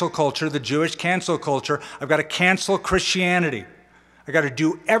cancel culture, the Jewish cancel culture. I've got to cancel Christianity. I've got to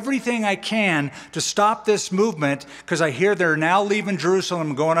do everything I can to stop this movement because I hear they're now leaving Jerusalem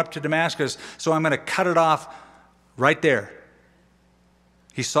and going up to Damascus, so I'm going to cut it off right there.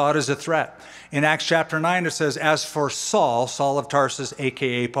 He saw it as a threat. In Acts chapter 9, it says, as for Saul, Saul of Tarsus,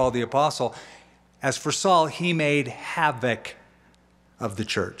 a.k.a. Paul the Apostle, as for Saul, he made havoc of the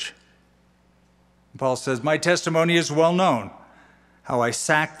church. Paul says, my testimony is well known, how I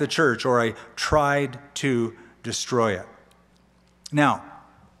sacked the church, or I tried to destroy it. Now,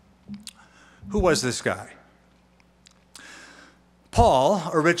 who was this guy? Paul,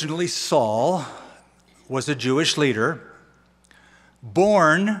 originally Saul, was a Jewish leader,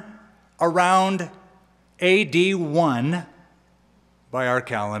 born around AD 1 by our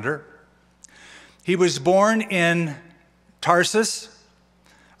calendar. He was born in Tarsus,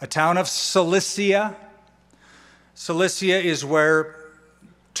 a town of Cilicia. Cilicia is where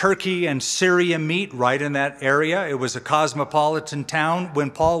Turkey and Syria meet, right in that area. It was a cosmopolitan town. When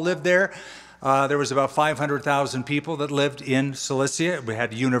Paul lived there, there was about 500,000 people that lived in Cilicia. It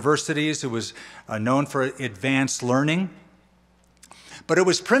had universities. It was known for advanced learning. But it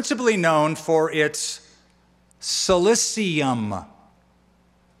was principally known for its Cilicium.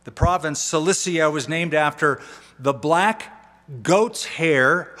 The province Cilicia was named after the black goat's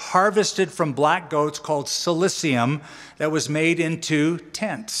hair harvested from black goats called cilicium that was made into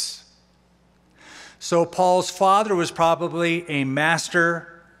tents. So Paul's father was probably a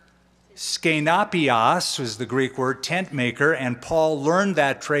master skenapios, was the Greek word, tent maker, and Paul learned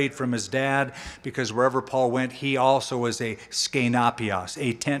that trade from his dad because wherever Paul went, he also was a skenapios,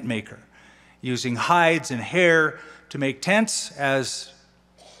 a tent maker, using hides and hair to make tents as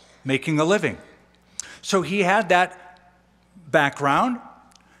making a living. So he had that background.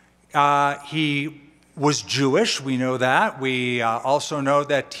 He was Jewish, we know that. We also know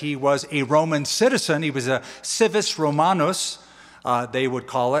that he was a Roman citizen. He was a civis Romanus, they would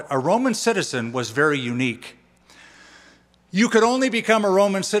call it. A Roman citizen was very unique. You could only become a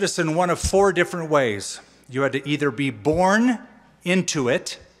Roman citizen one of 4 different ways. You had to either be born into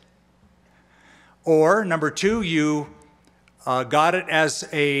it, or number 2, you got it as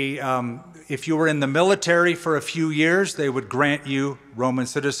if you were in the military for a few years, they would grant you Roman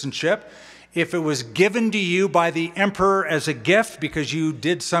citizenship. If it was given to you by the emperor as a gift because you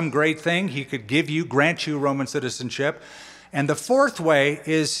did some great thing, he could grant you Roman citizenship. And the 4th way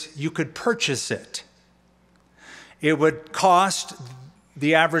is you could purchase it. It would cost,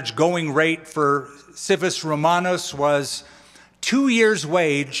 the average going rate for civis Romanus was 2 years'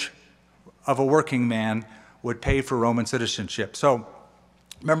 wage of a working man would pay for Roman citizenship. So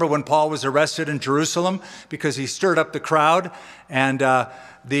remember when Paul was arrested in Jerusalem because he stirred up the crowd, and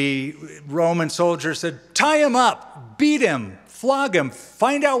the Roman soldier said, tie him up, beat him, flog him,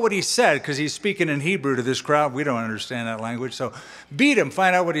 find out what he said, because he's speaking in Hebrew to this crowd. We don't understand that language, so beat him,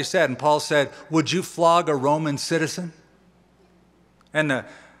 find out what he said. And Paul said, would you flog a Roman citizen? And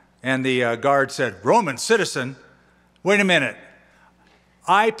the guard said, Roman citizen? Wait a minute.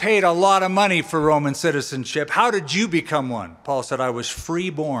 I paid a lot of money for Roman citizenship. How did you become one? Paul said, I was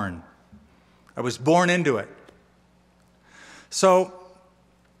free-born. I was born into it. So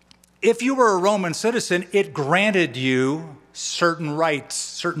if you were a Roman citizen, it granted you certain rights,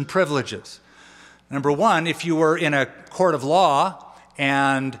 certain privileges. Number one, if you were in a court of law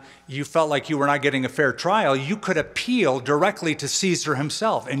and you felt like you were not getting a fair trial, you could appeal directly to Caesar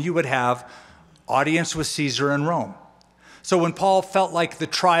himself, and you would have audience with Caesar in Rome. So when Paul felt like the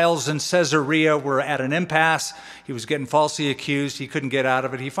trials in Caesarea were at an impasse, he was getting falsely accused, he couldn't get out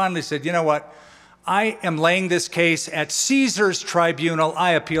of it, he finally said, you know what, I am laying this case at Caesar's tribunal,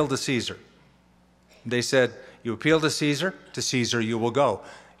 I appeal to Caesar. They said, you appeal to Caesar you will go.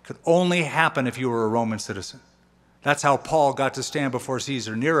 It could only happen if you were a Roman citizen. That's how Paul got to stand before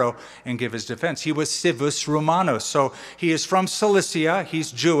Caesar Nero and give his defense. He was civus Romanus, so he is from Cilicia,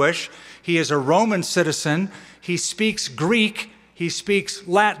 he's Jewish, he is a Roman citizen, he speaks Greek, he speaks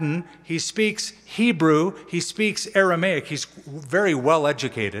Latin, he speaks Hebrew, he speaks Aramaic, he's very well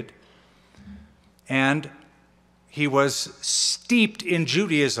educated, and he was steeped in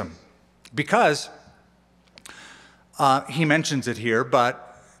Judaism because, he mentions it here,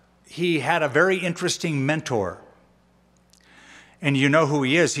 but he had a very interesting mentor. And you know who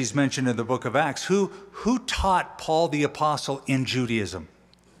he is. He's mentioned in the book of Acts. Who taught Paul the Apostle in Judaism?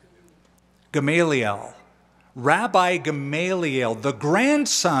 Gamaliel. Rabbi Gamaliel, the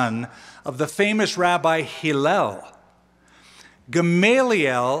grandson of the famous Rabbi Hillel.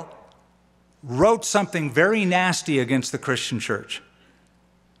 Gamaliel wrote something very nasty against the Christian church.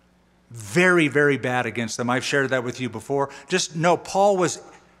 Very, very bad against them. I've shared that with you before. Just know Paul was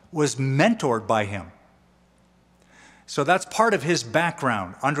mentored by him. So that's part of his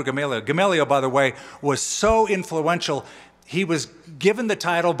background under Gamaliel. Gamaliel, by the way, was so influential, he was given the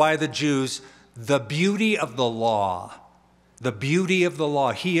title by the Jews, the beauty of the law. The beauty of the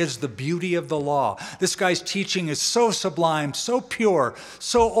law. He is the beauty of the law. This guy's teaching is so sublime, so pure,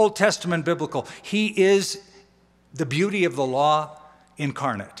 so Old Testament biblical. He is the beauty of the law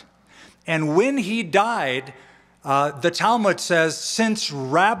incarnate. And when he died, the Talmud says, since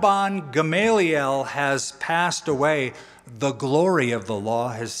Rabban Gamaliel has passed away, the glory of the law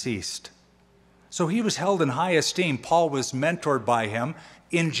has ceased. So he was held in high esteem. Paul was mentored by him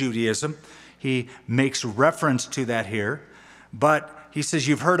in Judaism. He makes reference to that here. But he says,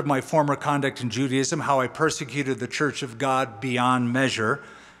 you've heard of my former conduct in Judaism, how I persecuted the church of God beyond measure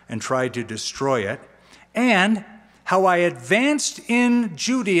and tried to destroy it, and how I advanced in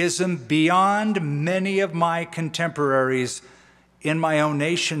Judaism beyond many of my contemporaries in my own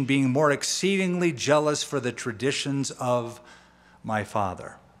nation, being more exceedingly jealous for the traditions of my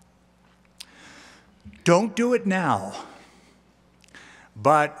father. Don't do it now,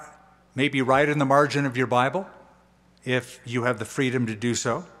 but maybe write in the margin of your Bible, if you have the freedom to do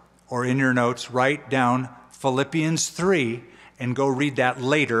so, or in your notes, write down Philippians 3 and go read that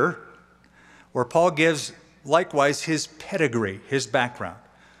later, where Paul gives likewise his pedigree, his background.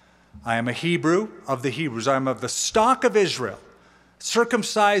 I am a Hebrew of the Hebrews. I am of the stock of Israel,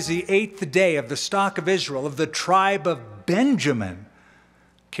 circumcised the 8th day, of the stock of Israel, of the tribe of Benjamin.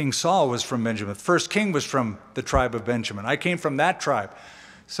 King Saul was from Benjamin. The first king was from the tribe of Benjamin. I came from that tribe.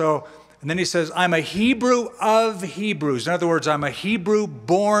 So, and then he says, I'm a Hebrew of Hebrews. In other words, I'm a Hebrew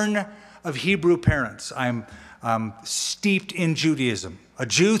born of Hebrew parents. I'm steeped in Judaism, a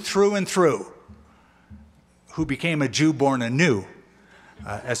Jew through and through, who became a Jew born anew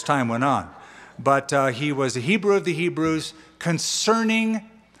as time went on. But he was a Hebrew of the Hebrews concerning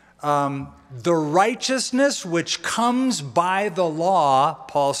the righteousness which comes by the law.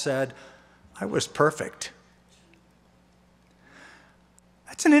 Paul said, I was perfect.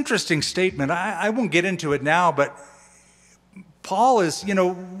 That's an interesting statement. I won't get into it now, but Paul is,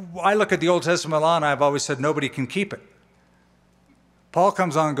 I look at the Old Testament law and I've always said nobody can keep it. Paul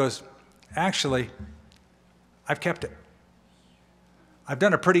comes on and goes, actually, I've kept it. I've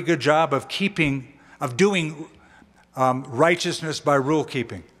done a pretty good job of doing righteousness by rule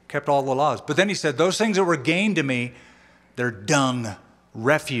keeping, kept all the laws. But then he said, those things that were gained to me, they're dung,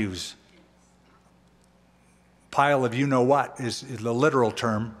 refuse. Pile of you-know-what is the literal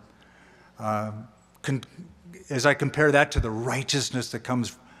term. As I compare that to the righteousness that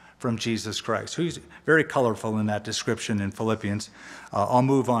comes from Jesus Christ. He's very colorful in that description in Philippians. I'll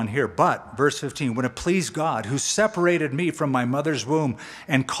move on here. But, verse 15, when it pleased God, who separated me from my mother's womb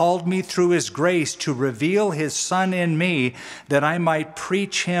and called me through his grace to reveal his Son in me, that I might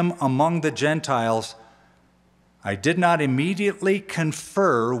preach him among the Gentiles, I did not immediately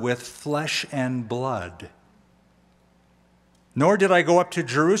confer with flesh and blood. Nor did I go up to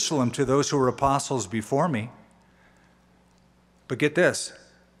Jerusalem to those who were apostles before me. But get this,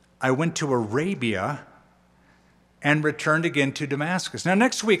 I went to Arabia and returned again to Damascus. Now,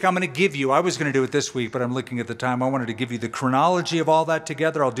 next week, I'm going to give you, I was going to do it this week, but I'm looking at the time. I wanted to give you the chronology of all that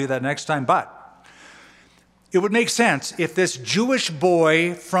together. I'll do that next time. But it would make sense if this Jewish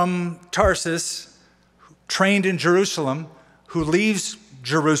boy from Tarsus trained in Jerusalem, who leaves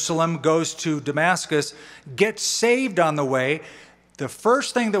Jerusalem, goes to Damascus, gets saved on the way. The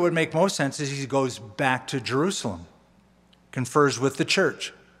first thing that would make most sense is he goes back to Jerusalem, confers with the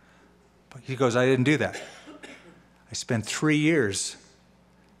church. But he goes, I didn't do that. I spent 3 years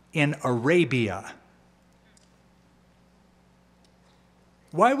in Arabia.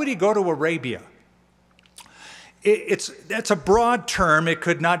 Why would he go to Arabia? That's a broad term. It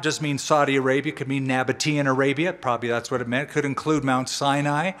could not just mean Saudi Arabia. It could mean Nabatean Arabia. Probably that's what it meant. It could include Mount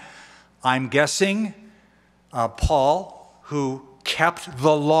Sinai. I'm guessing Paul, who kept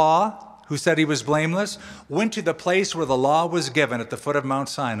the law, who said he was blameless, went to the place where the law was given at the foot of Mount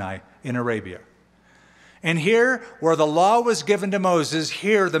Sinai in Arabia. And here, where the law was given to Moses,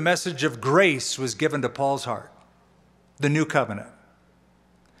 here the message of grace was given to Paul's heart, the new covenant.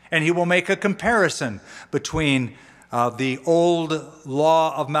 And he will make a comparison between the old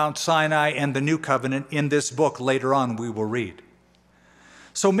law of Mount Sinai and the new covenant in this book later on we will read.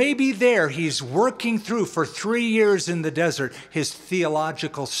 So maybe there he's working through for 3 years in the desert his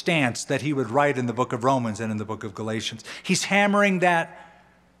theological stance that he would write in the book of Romans and in the book of Galatians. He's hammering that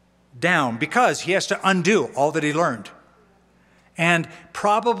down because he has to undo all that he learned. And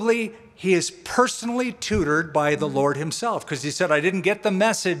probably he is personally tutored by the Lord himself because he said, I didn't get the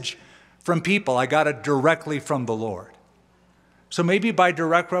message from people. I got it directly from the Lord. So maybe by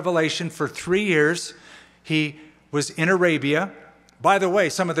direct revelation for 3 years, he was in Arabia. By the way,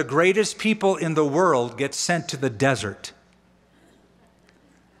 some of the greatest people in the world get sent to the desert.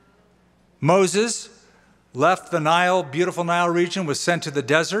 Moses left the Nile, beautiful Nile region, was sent to the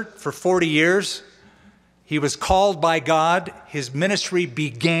desert for 40 years. He was called by God. His ministry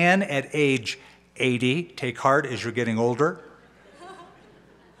began at age 80. Take heart as you're getting older.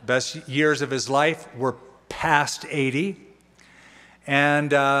 Best years of his life were past 80.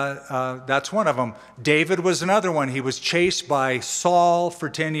 And that's one of them. David was another one. He was chased by Saul for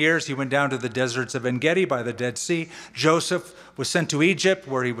 10 years. He went down to the deserts of En-Gedi by the Dead Sea. Joseph was sent to Egypt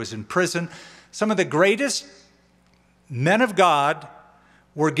where he was in prison. Some of the greatest men of God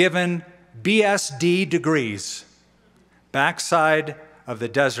were given BSD degrees, backside of the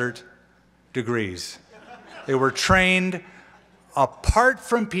desert degrees. They were trained apart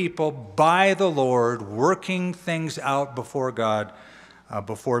from people by the Lord, working things out before God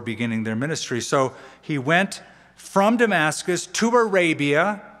before beginning their ministry. So he went from Damascus to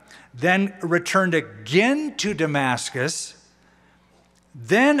Arabia, then returned again to Damascus.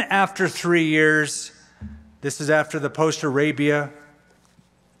 Then after 3 years, this is after the post-Arabia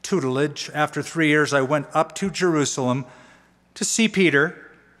tutelage, after 3 years I went up to Jerusalem to see Peter,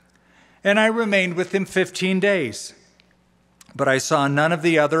 and I remained with him 15 days. But I saw none of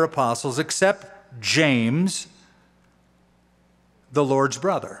the other apostles except James, the Lord's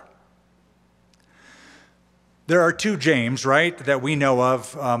brother. There are two James, right, that we know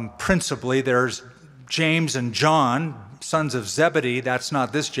of principally. There's James and John, sons of Zebedee. That's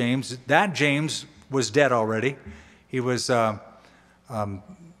not this James. That James was dead already. He was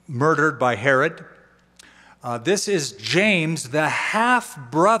murdered by Herod. This is James, the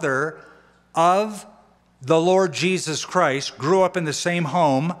half-brother of the Lord Jesus Christ, grew up in the same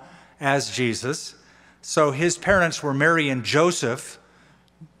home as Jesus. So his parents were Mary and Joseph.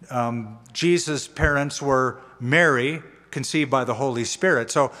 Jesus' parents were Mary, conceived by the Holy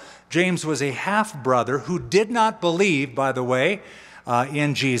Spirit. So James was a half-brother who did not believe, by the way,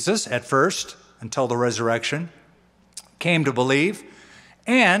 in Jesus at first, until the resurrection, came to believe.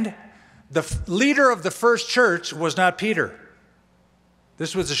 And the leader of the first church was not Peter.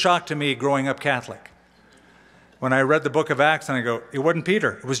 This was a shock to me growing up Catholic. When I read the book of Acts and I go, it wasn't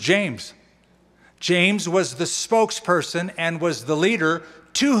Peter, it was James. James was the spokesperson and was the leader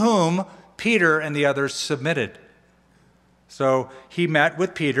to whom Peter and the others submitted. So he met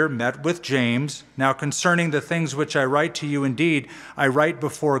with Peter, met with James. Now concerning the things which I write to you, indeed, I write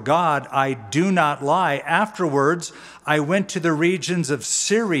before God, I do not lie. Afterwards, I went to the regions of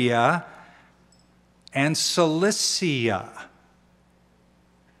Syria and Cilicia.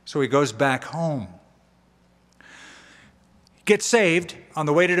 So he goes back home. Gets saved on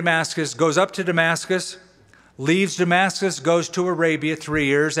the way to Damascus, goes up to Damascus, leaves Damascus, goes to Arabia 3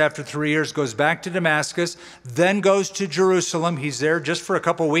 years. After 3 years, goes back to Damascus, then goes to Jerusalem. He's there just for a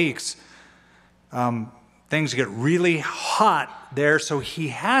couple weeks. Things get really hot there, so he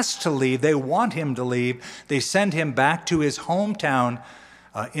has to leave. They want him to leave. They send him back to his hometown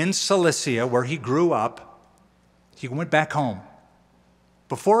in Cilicia, where he grew up. He went back home.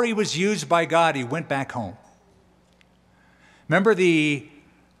 Before he was used by God, he went back home. Remember the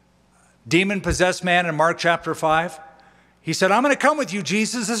demon-possessed man in Mark chapter 5? He said, I'm going to come with you,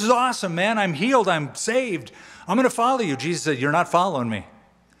 Jesus. This is awesome, man. I'm healed. I'm saved. I'm going to follow you. Jesus said, you're not following me.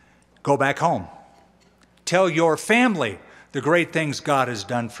 Go back home. Tell your family the great things God has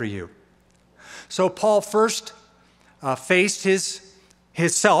done for you. So Paul first faced his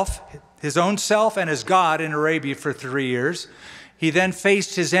own self and his God in Arabia for 3 years. He then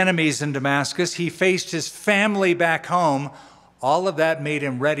faced his enemies in Damascus. He faced his family back home. All of that made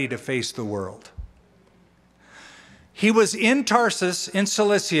him ready to face the world. He was in Tarsus, in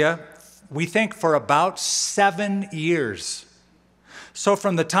Cilicia, we think for about 7 years. So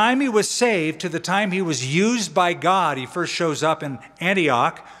from the time he was saved to the time he was used by God, he first shows up in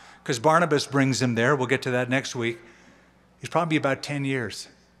Antioch, because Barnabas brings him there. We'll get to that next week. He's probably about 10 years.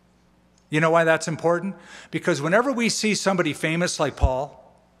 You know why that's important? Because whenever we see somebody famous like Paul,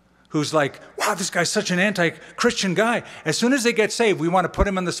 who's like, wow, this guy's such an anti-Christian guy, as soon as they get saved, we want to put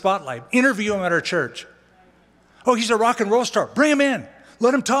him in the spotlight, interview him at our church. Oh, he's a rock and roll star. Bring him in.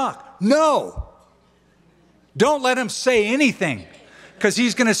 Let him talk. No. Don't let him say anything, because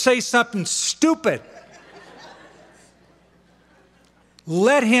he's going to say something stupid.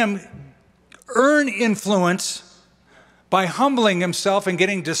 Let him earn influence by humbling himself and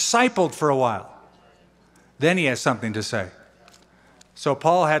getting discipled for a while. Then he has something to say. So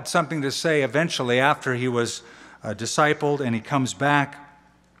Paul had something to say eventually after he was discipled, and he comes back.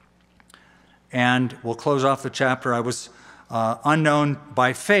 And we'll close off the chapter. I was unknown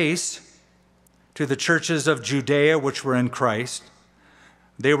by face to the churches of Judea which were in Christ.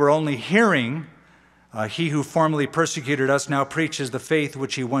 They were only hearing, he who formerly persecuted us now preaches the faith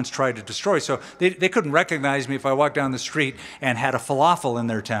which he once tried to destroy. So they couldn't recognize me if I walked down the street and had a falafel in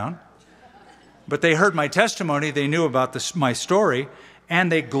their town. But they heard my testimony, they knew about my story,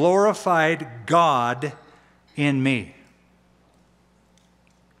 and they glorified God in me.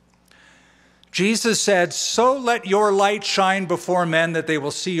 Jesus said, so let your light shine before men that they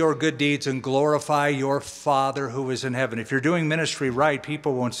will see your good deeds and glorify your Father who is in heaven. If you're doing ministry right,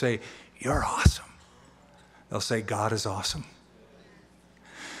 people won't say, you're awesome. They'll say, God is awesome.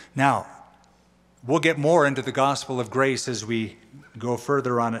 Now, we'll get more into the gospel of grace as we go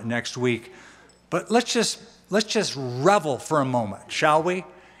further on it next week. But let's just revel for a moment, shall we,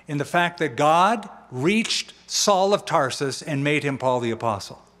 in the fact that God reached Saul of Tarsus and made him Paul the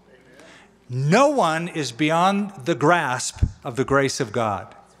Apostle. No one is beyond the grasp of the grace of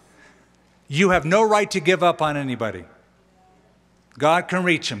God. You have no right to give up on anybody. God can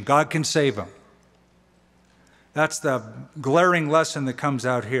reach him. God can save him. That's the glaring lesson that comes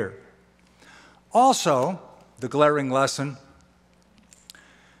out here. Also, the glaring lesson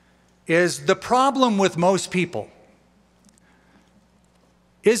is the problem with most people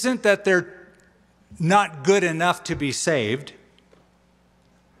isn't that they're not good enough to be saved,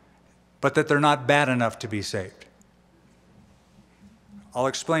 but that they're not bad enough to be saved. I'll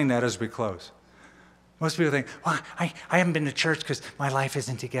explain that as we close. Most people think, well, I haven't been to church because my life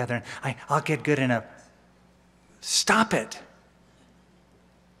isn't together. I'll get good enough. Stop it.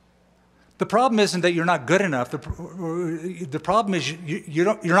 The problem isn't that you're not good enough. The problem is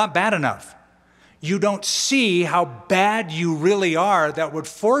you're not bad enough. You don't see how bad you really are that would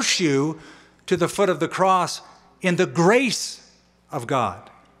force you to the foot of the cross in the grace of God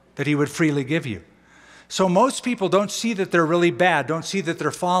that he would freely give you. So most people don't see that they're really bad, don't see that they're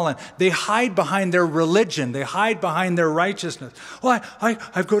fallen. They hide behind their religion. They hide behind their righteousness. Well,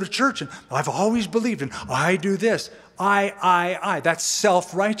 I go to church and I've always believed and I do this. I. That's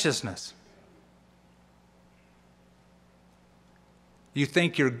self-righteousness. You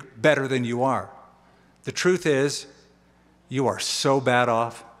think you're better than you are. The truth is, you are so bad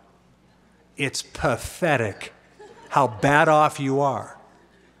off. It's pathetic how bad off you are.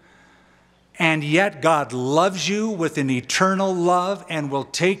 And yet God loves you with an eternal love and will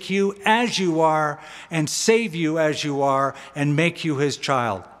take you as you are and save you as you are and make you his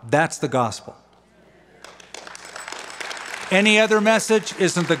child. That's the gospel. Any other message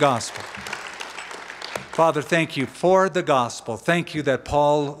isn't the gospel. Father, thank you for the gospel. Thank you that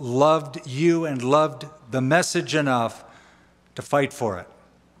Paul loved you and loved the message enough to fight for it,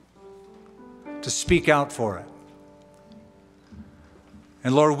 to speak out for it.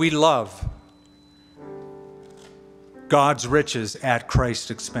 And Lord, we love God's riches at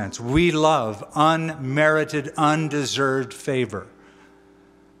Christ's expense. We love unmerited, undeserved favor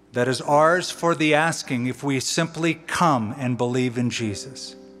that is ours for the asking if we simply come and believe in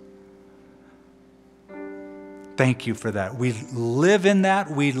Jesus. Thank you for that. We live in that.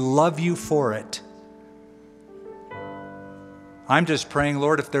 We love you for it. I'm just praying,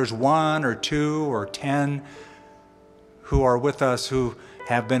 Lord, if there's 1 or 2 or 10 who are with us who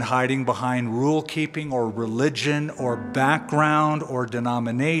have been hiding behind rule keeping or religion or background or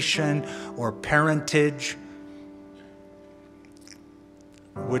denomination or parentage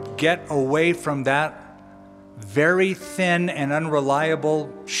would get away from that very thin and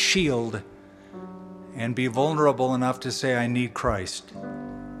unreliable shield and be vulnerable enough to say, I need Christ.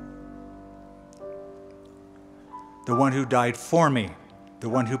 The one who died for me, the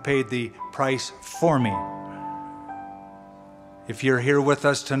one who paid the price for me. If you're here with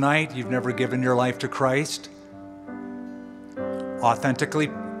us tonight, you've never given your life to Christ, authentically,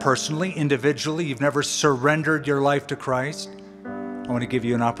 personally, individually, you've never surrendered your life to Christ, I want to give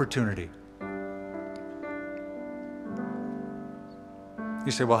you an opportunity.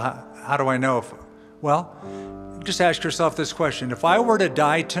 You say, well, how do I know if... Well, just ask yourself this question. If I were to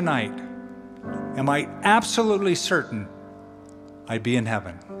die tonight, am I absolutely certain I'd be in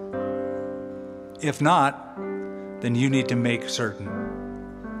heaven? If not, then you need to make certain.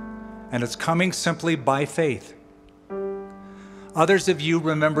 And it's coming simply by faith. Others of you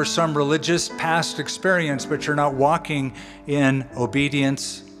remember some religious past experience, but you're not walking in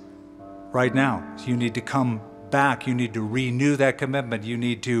obedience right now. So you need to come back. You need to renew that commitment. You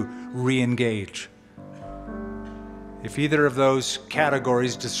need to re-engage. If either of those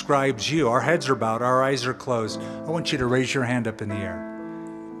categories describes you, our heads are bowed, our eyes are closed, I want you to raise your hand up in the air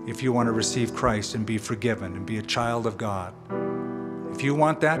if you want to receive Christ and be forgiven and be a child of God. If you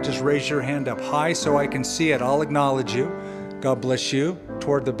want that, just raise your hand up high so I can see it. I'll acknowledge you. God bless you.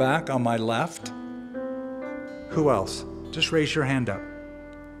 Toward the back on my left. Who else? Just raise your hand up.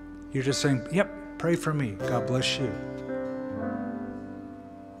 You're just saying, yep, pray for me. God bless you.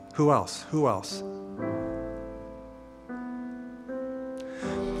 Who else? Who else?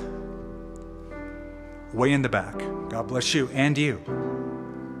 Way in the back. God bless you and you.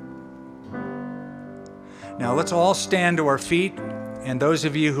 Now let's all stand to our feet. And those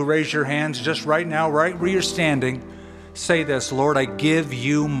of you who raise your hands just right now, right where you're standing, say this: Lord, I give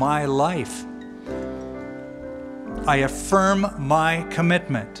you my life. I affirm my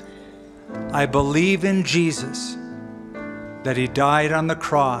commitment. I believe in Jesus, that he died on the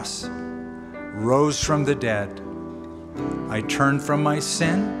cross, rose from the dead. I turn from my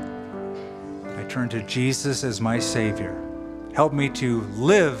sin. I turn to Jesus as my Savior. Help me to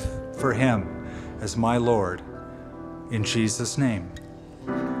live for him as my Lord. In Jesus' name.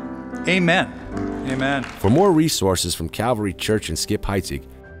 Amen. Amen. For more resources from Calvary Church and Skip Heitzig,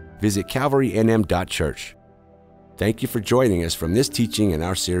 visit calvarynm.church. Thank you for joining us from this teaching in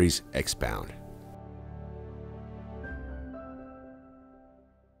our series, Expound.